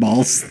Lick My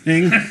Balls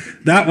thing.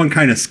 That one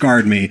kind of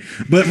scarred me,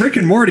 but Rick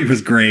and Morty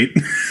was great.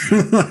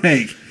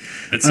 Like,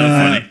 It's so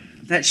funny.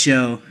 That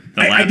show.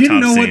 The I didn't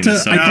know what to.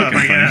 is so I Oh fucking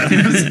my funny. god,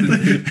 that was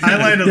the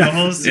highlight of the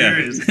whole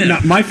series. no,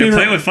 my They're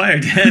playing favorite. with fire,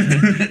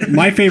 Dad.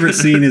 My favorite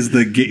scene is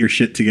the "Get Your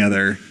Shit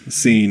Together"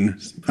 scene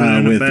Put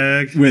it in a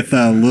bag. with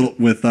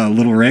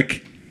little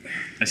Rick.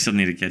 I still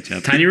need to catch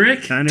up. Tiny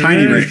Rick?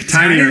 Tiny Rick.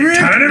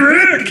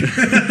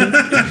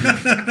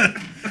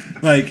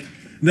 Like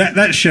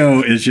that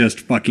show is just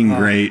fucking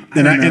great,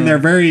 and they're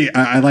very.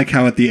 I like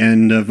how at the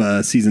end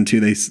of season 2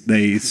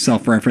 they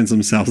self-reference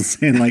themselves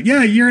saying like,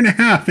 yeah, a year and a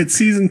half. It's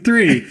season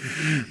 3.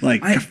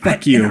 Like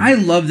fuck you. And I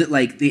love that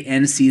like they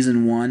end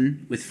season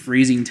 1 with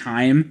freezing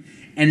time,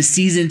 and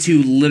season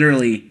 2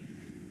 literally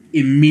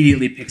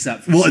immediately picks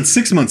up. Well, it's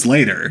 6 months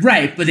later.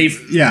 Right, but they've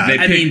Yeah.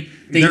 I mean,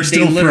 They're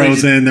still literally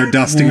frozen. They're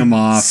dusting them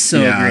off.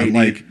 So yeah, great, dude.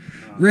 like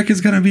Rick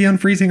is gonna be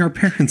unfreezing our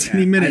parents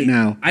any minute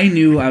now. I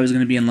knew I was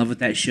going to be in love with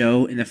that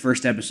show in the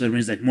first episode when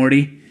he's like,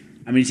 Morty,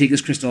 I'm going to take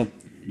this crystal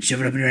and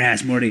shove it up in your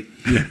ass, Morty.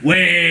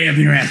 Way up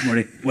in your ass,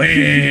 Morty.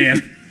 Way up.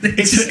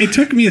 It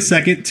took me a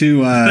second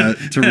to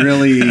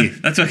really.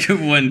 That's what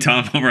when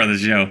Tom Homer on the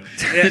show.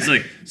 It's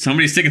like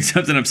somebody's sticking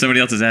something up somebody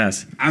else's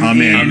ass. I'm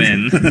in. I'm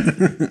in.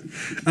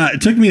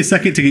 It took me a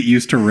second to get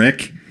used to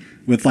Rick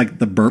with like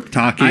the burp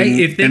talking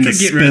If they and the could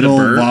get rid of the spittle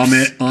burps,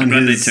 vomit on I'm glad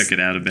they his. took it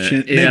out a bit.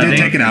 Shit. They did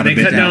take it out a They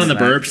bit. cut down on the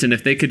That's burps, and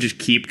if they could just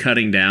keep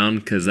cutting down,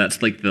 because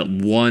that's like the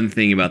one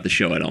thing about the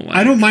show I don't like.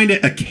 I don't mind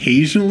it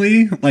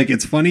occasionally. Like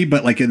it's funny,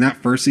 but like in that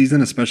first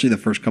season, especially the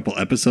first couple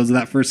episodes of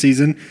that first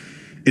season,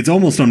 it's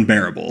almost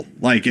unbearable.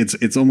 Like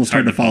it's almost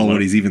hard to follow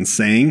what he's even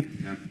saying.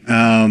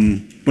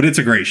 But it's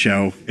a great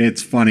show.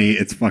 It's funny.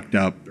 It's fucked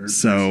up.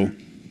 So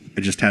I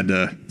just had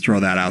to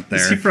throw that out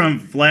Is he there. from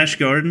Flash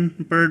Gordon,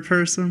 Bird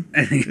Person?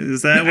 I think-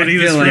 Is that what he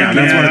I was feel from? like- Yeah,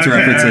 that's what it's okay,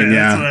 referencing. alright,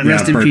 Yeah, that's what I yeah,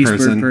 Rest in bird peace,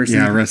 person. bird person.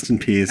 Yeah, rest in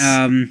peace.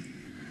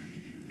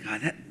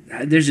 God,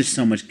 there's just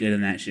so much good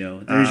in that show.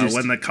 There's just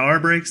when the car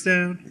breaks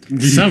down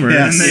Summer.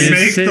 Yes. and they is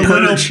make the safe.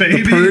 little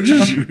The baby.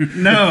 Purge?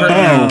 No.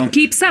 Oh.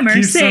 Keep summer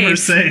Keep safe. summer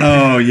safe.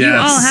 Oh yes. You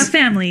all have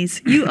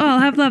families. You all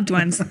have loved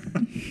ones.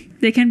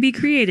 They can be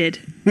created.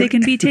 They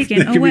can be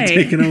taken It can away. be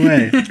taken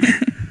away.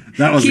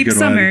 That was Keep a good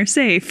summer one.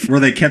 safe. Where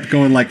they kept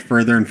going like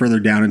further and further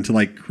down into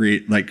like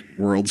create like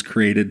worlds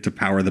created to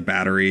power the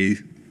battery,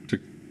 to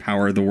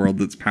power the world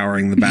that's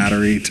powering the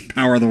battery, to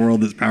power the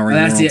world that's powering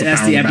Well, the world. to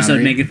that's power the episode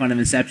battery. making fun of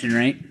Inception,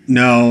 right?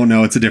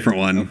 No, it's a different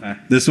one. Okay.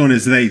 This one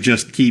is they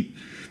just keep.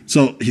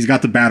 So he's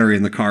got the battery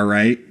in the car,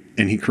 right?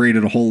 And he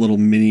created a whole little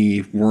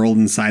mini world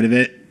inside of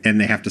it, and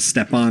they have to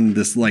step on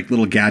this like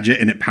little gadget,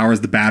 and it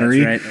powers the battery.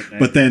 That's right, okay.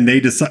 But then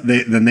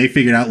they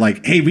figured out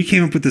like, hey, we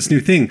came up with this new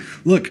thing.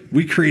 Look,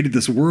 we created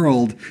this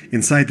world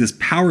inside this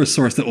power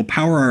source that will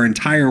power our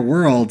entire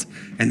world,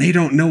 and they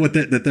don't know what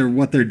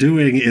they're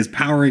doing is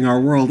powering our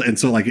world, and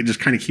so like it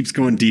just kind of keeps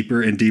going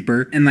deeper and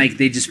deeper. And like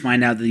they just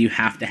find out that you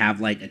have to have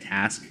like a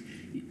task,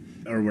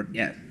 or what?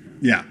 Yeah,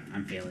 Yeah.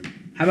 I'm failing.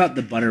 How about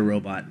the butter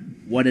robot?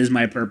 What is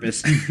my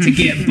purpose? To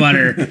get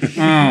butter.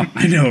 Oh,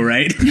 I know,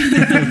 right?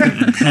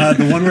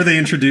 The one where they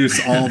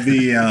introduce all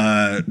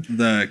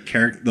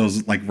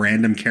those like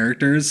random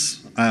characters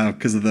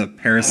because of the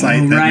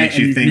parasite that makes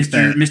you and think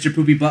that Mr.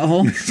 Poopy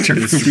Butthole. Mr.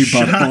 Poopy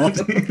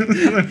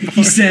Butthole.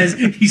 he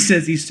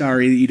says he's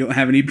sorry that you don't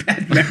have any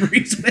bad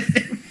memories with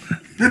him.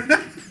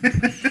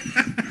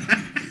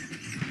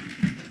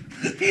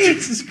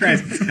 Jesus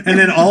Christ! And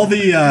then all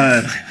the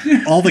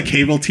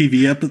cable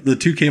TV the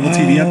 2 cable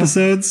TV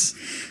episodes.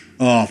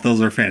 Oh, those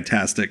are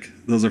fantastic.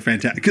 Those are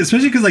fantastic.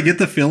 Especially because I get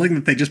the feeling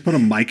that they just put a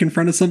mic in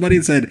front of somebody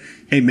and said,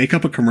 "Hey, make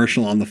up a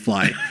commercial on the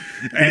fly,"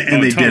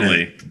 and they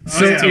totally. did it.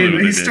 So totally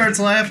he did. starts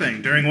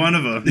laughing during one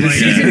of them. The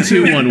season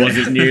 2 one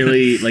wasn't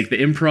nearly like the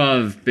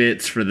improv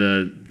bits for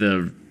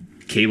the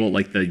cable,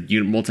 like the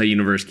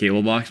multi-universe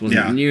cable box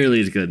wasn't Yeah. nearly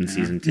as good in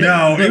season 2.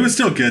 No, it was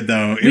still good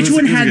though. Which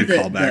one it was had a good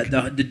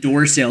callback? the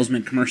door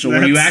salesman commercial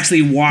where you That's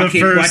actually watch the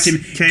him first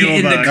get cable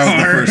in the box. That was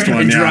the car first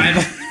one, and yeah. drive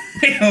all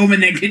the way home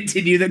and then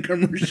continue the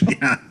commercial.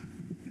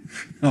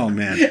 Oh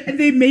man. And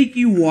they make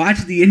you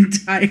watch the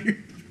entire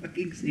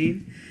fucking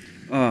scene.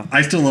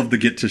 I still love the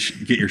get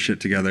your shit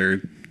together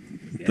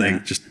thing. Yeah.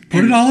 Just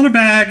put it all in a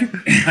bag.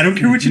 I don't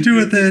care what you do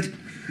with it.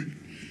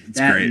 It's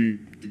That great.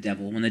 and the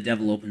devil, when the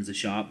devil opens the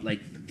shop, like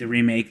the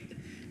remake,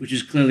 which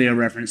is clearly a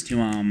reference to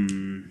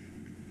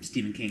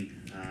Stephen King.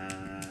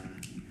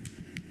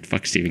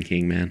 Fuck Stephen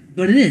King, man.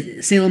 But it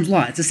is Salem's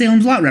Lot. It's a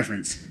Salem's Lot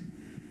reference.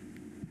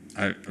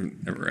 I've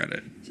never read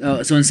it.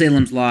 So in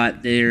Salem's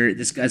Lot,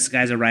 this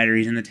guy's a writer.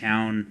 He's in the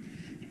town,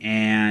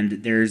 and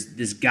there's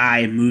this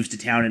guy moves to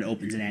town and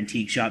opens an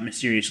antique shop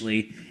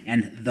mysteriously.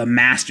 And the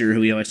master,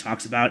 who he always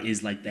talks about,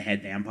 is like the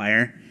head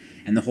vampire,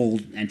 and the whole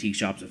antique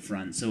shop's a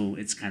front. So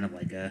it's kind of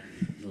like a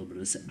little bit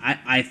of.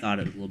 I thought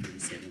it was a little bit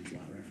of Salem's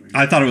Lot reference.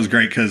 I thought it was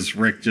great because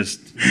Rick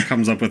just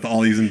comes up with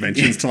all these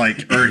inventions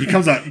to or he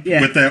comes up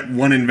Yeah. with that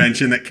one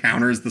invention that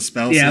counters the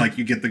spell, Yeah. so like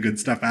you get the good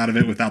stuff out of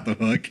it without the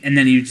hook. And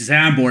then you just say,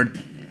 I'm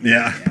bored.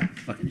 Yeah.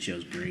 Fucking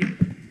show's great.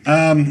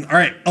 All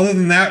right. Other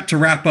than that, to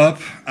wrap up,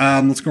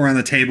 let's go around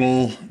the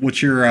table.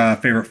 What's your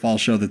favorite fall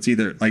show? That's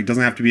either like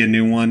doesn't have to be a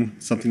new one,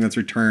 something that's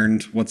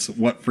returned. What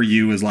for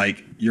you is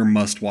like your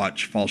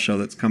must-watch fall show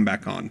that's come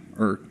back on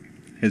or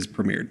has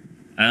premiered?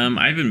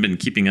 I haven't been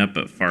keeping up,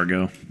 but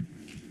Fargo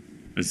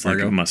is like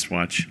Fargo? a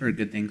must-watch. Heard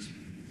good things.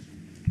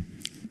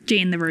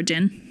 Jane the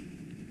Virgin.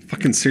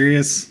 Fucking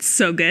serious?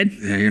 So good.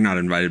 Yeah, you're not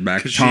invited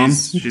back. 'Cause Tom?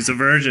 she's a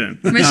virgin.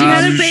 But she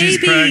had a She's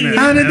baby. pregnant.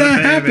 How did Had a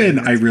that baby.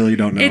 happen? I really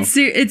don't know.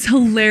 It's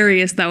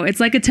hilarious though.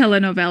 It's like a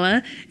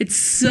telenovela. It's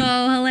so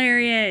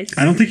hilarious.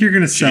 I don't think you're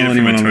going to sell did it from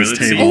anyone a on this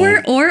toilet seat?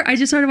 table. Or I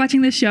just started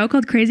watching this show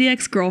called Crazy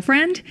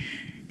Ex-Girlfriend.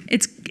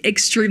 It's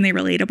extremely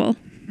relatable.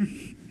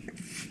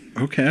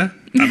 Okay.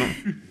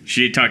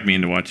 She talked me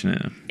into watching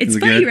it. It's Is it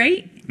funny, good?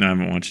 right? No, I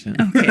haven't watched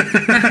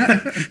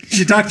it.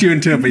 She talked you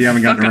into it, but you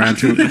haven't gotten around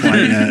to it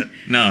quite yet.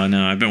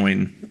 No, I've been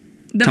waiting.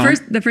 The Tom?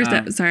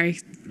 first sorry.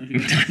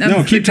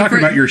 No, keep talking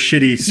about your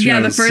shitty shows. Yeah,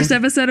 the first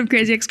episode of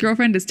Crazy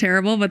Ex-Girlfriend is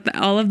terrible, but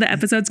all of the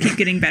episodes keep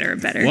getting better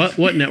and better.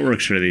 What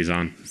networks are these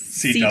on?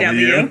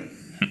 CW.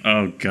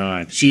 Oh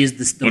God. She is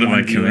the What am I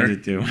one viewer.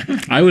 committed to?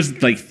 I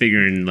was like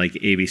figuring like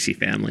ABC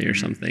Family or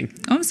something.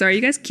 Oh, I'm sorry,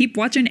 you guys keep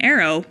watching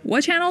Arrow.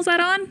 What channel is that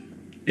on?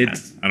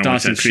 It's I don't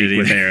watch Dawson that Creek shit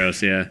with either.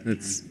 arrows. Yeah,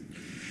 it's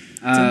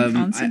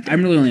on CW.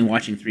 I'm really only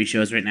watching 3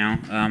 shows right now.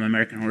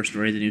 American Horror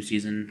Story, the new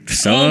season,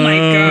 Oh my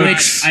God.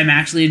 which I'm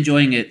actually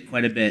enjoying it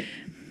quite a bit.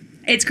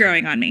 It's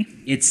growing on me.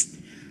 It's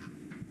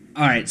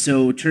all right.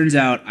 So turns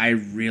out I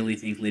really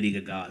think Lady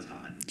Gaga is hot.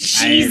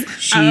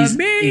 She's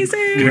amazing.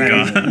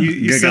 incredible.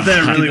 You said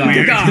that really Gaga.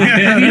 weird.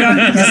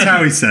 That's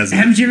how he says it.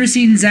 Haven't you ever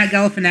seen Zach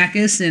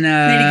Galifianakis in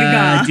Lady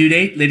Gaga. Due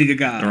Date? Lady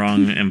Gaga. The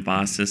wrong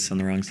emphasis and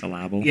the wrong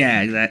syllable.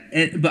 Yeah,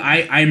 exactly. But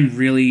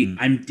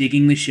I'm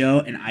digging the show,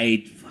 and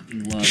I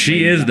fucking love. she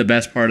Lady is Gaga. the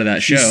best part of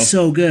that show, She's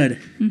so good.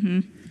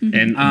 and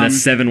the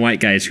 7 white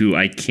guys who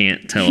I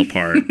can't tell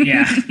apart.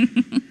 Yeah.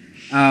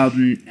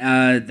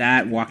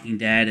 That Walking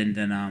Dead, and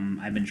then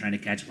I've been trying to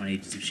catch up on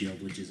Agents of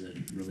S.H.I.E.L.D., which is a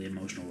really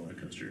emotional roller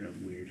coaster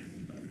of weird.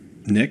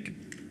 Nick?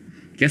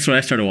 Guess what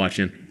I started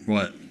watching?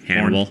 What?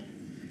 Hannibal.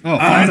 Oh, Oh,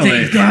 finally.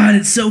 thank God,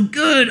 it's so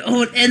good.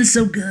 Oh, it ends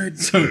so good.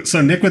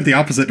 So Nick went the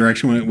opposite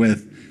direction, went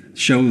with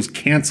shows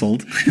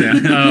canceled. Yeah,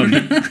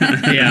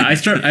 yeah.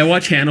 I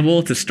watch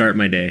Hannibal to start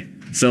my day.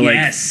 So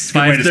Yes.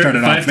 like Good way to start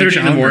it off. 5:30 Makes in you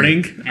the hungry.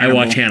 morning, I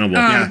watch Hannibal.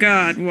 Oh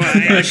God, I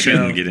why?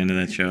 shouldn't get into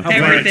that show.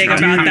 Everything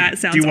Do you- about that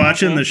sounds Do you watch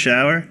awful. in the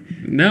shower?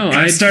 No,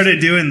 I started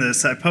doing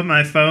this. I put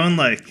my phone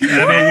like at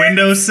a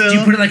windowsill. Do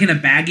you put it like in a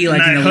baggie, like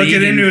and in I a hook it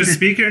league into and- a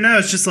speaker. No,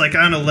 it's just like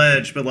on a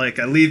ledge, but like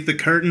I leave the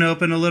curtain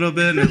open a little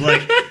bit, and it,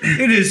 like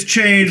it has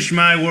changed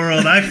my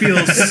world. I feel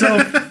so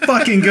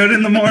fucking good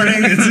in the morning.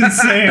 It's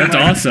insane. That's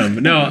Like,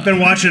 awesome. No, I've been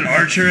watching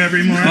Archer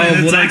every morning. Oh,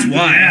 well, It's that's like,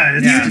 why. Yeah,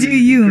 it's Yeah. just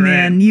you, great.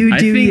 man. You I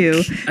do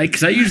you. think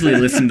because I usually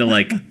listen to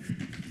like.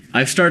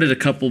 I've started a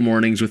couple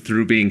mornings with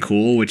Through Being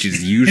Cool, which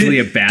is usually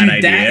a bad Dude,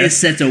 idea. that is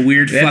such a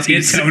weird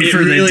fucking tone it for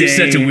really the day.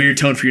 sets a weird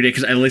tone for your day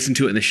because I listen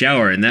to it in the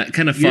shower and that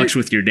kind of fucks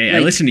with your day. I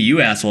like- listened to You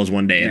Assholes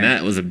one day and Yeah.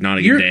 that was not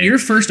a good Your, day. your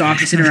first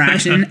office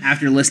interaction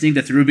after listening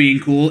to Through Being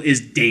Cool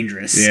is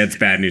dangerous. Yeah, it's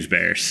Bad News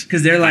Bears.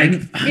 Because they're like,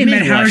 I hey may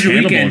man, how watch was your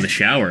Hannibal in weekend? the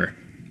shower.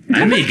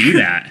 I may do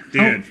that.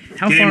 Dude,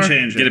 How game far-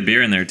 changer. Get a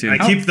beer in there too. I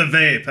keep the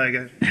vape. I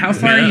got. How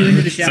far are you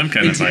into the shower? Some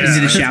kind of into, vice. into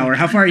the shower.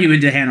 How far are you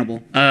into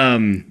Hannibal?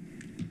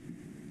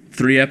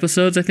 3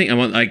 episodes, I think. I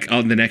want like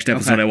on the next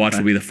episode Okay, I watch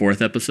okay. will be the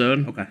 4th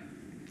episode. Okay.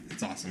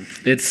 It's awesome.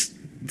 It's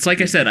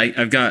like I said.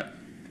 I've got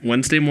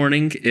Wednesday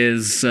morning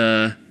is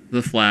The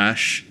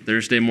Flash.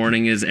 Thursday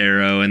morning is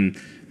Arrow, and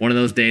one of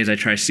those days I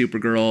try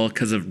Supergirl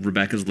because of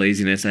Rebecca's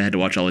laziness. I had to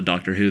watch all of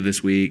Doctor Who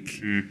this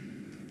week.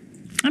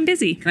 I'm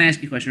busy. Can I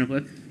ask you a question real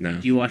quick? No.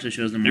 Do you watch the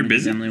shows in the You're morning?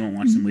 'Cause busy? Emily won't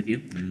watch them with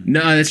you.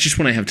 No, it's just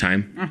when I have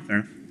time. Oh, fair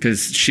enough.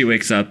 Because she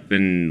wakes up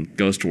and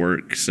goes to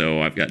work,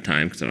 so I've got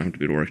time because I don't have to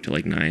be to work till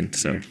like 9.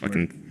 So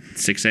fucking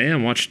 6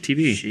 a.m. watch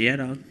TV. Yeah,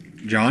 dog.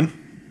 John?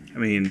 I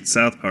mean,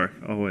 South Park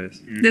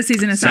always. This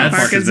season of South South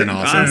Park Park has has been been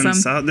awesome.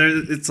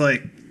 awesome. It's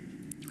like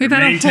We've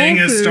had a maintaining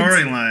Whole a Foods.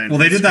 storyline. Well,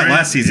 they did It's that great.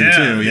 last season,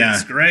 too, yeah.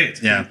 It's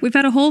great. Yeah. We've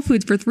had a Whole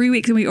Foods for 3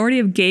 weeks and we already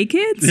have gay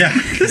kids? Yeah.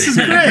 This is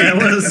That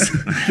great. was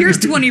Here's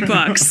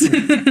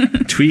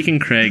 $20. Tweak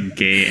and Craig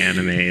gay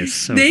anime is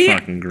so They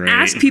fucking great.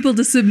 asked people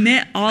to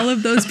submit all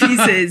of those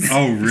pieces.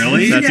 Oh,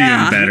 really? That's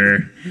Yeah. even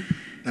better.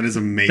 That is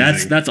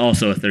amazing. That's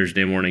also a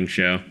Thursday morning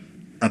show.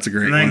 That's a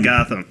great and then one.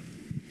 Gotham.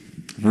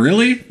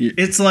 Really?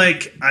 It's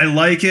like I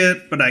like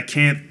it, but I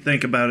can't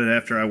think about it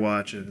after I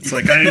watch it. It's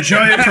like I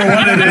enjoy it for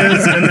what it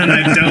is, and then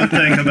I don't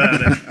think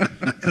about it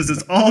because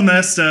it's all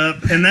messed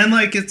up. And then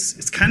like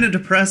it's kind of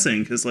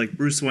depressing because like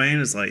Bruce Wayne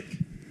is like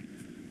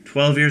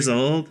 12 years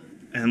old,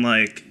 and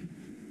like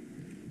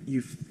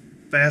you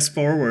fast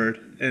forward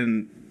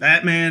and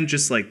Batman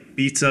just like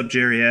beats up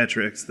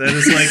geriatrics. That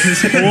is like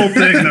his whole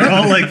thing. They're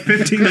all like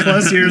 15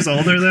 plus years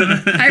older than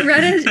him. I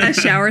read a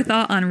shower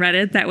thought on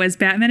Reddit that was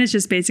Batman is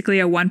just basically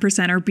a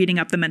 1%er beating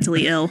up the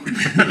mentally ill.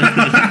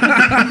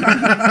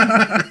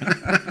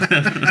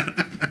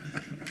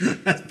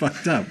 That's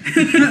fucked up.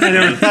 I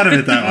never thought of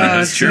it that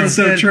way. it's true. It's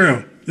so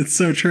true. It's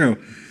so true.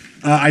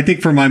 I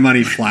think for my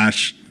money,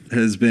 Flash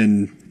has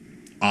been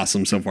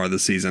awesome so far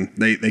this season.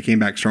 They came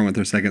back strong with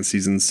their second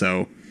season,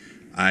 so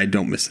I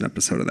don't miss an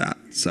episode of that.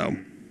 So,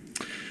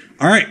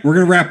 All right, we're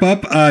going to wrap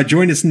up.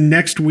 Join us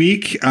next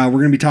week. We're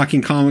going to be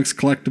talking comics,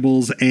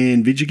 collectibles,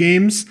 and video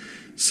games.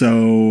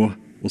 So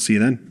we'll see you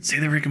then. Say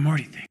the Rick and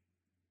Morty thing.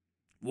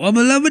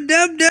 Wubba lubba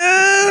dub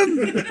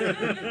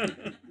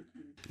dub.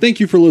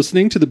 Thank you for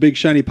listening to the Big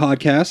Shiny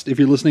Podcast. If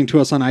you're listening to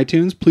us on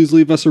iTunes, please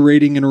leave us a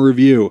rating and a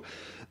review.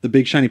 The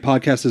Big Shiny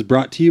Podcast is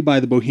brought to you by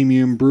the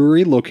Bohemian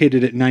Brewery,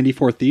 located at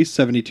 94th East,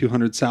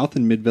 7200 South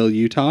in Midvale,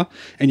 Utah,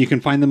 and you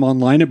can find them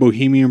online at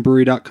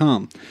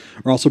bohemianbrewery.com.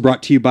 We're also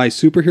brought to you by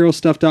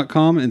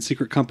superherostuff.com and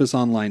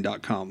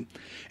secretcompassonline.com.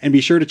 And be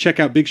sure to check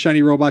out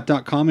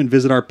BigShinyRobot.com and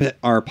visit our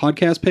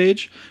podcast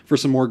page for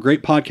some more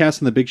great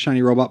podcasts in the Big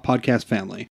Shiny Robot podcast family.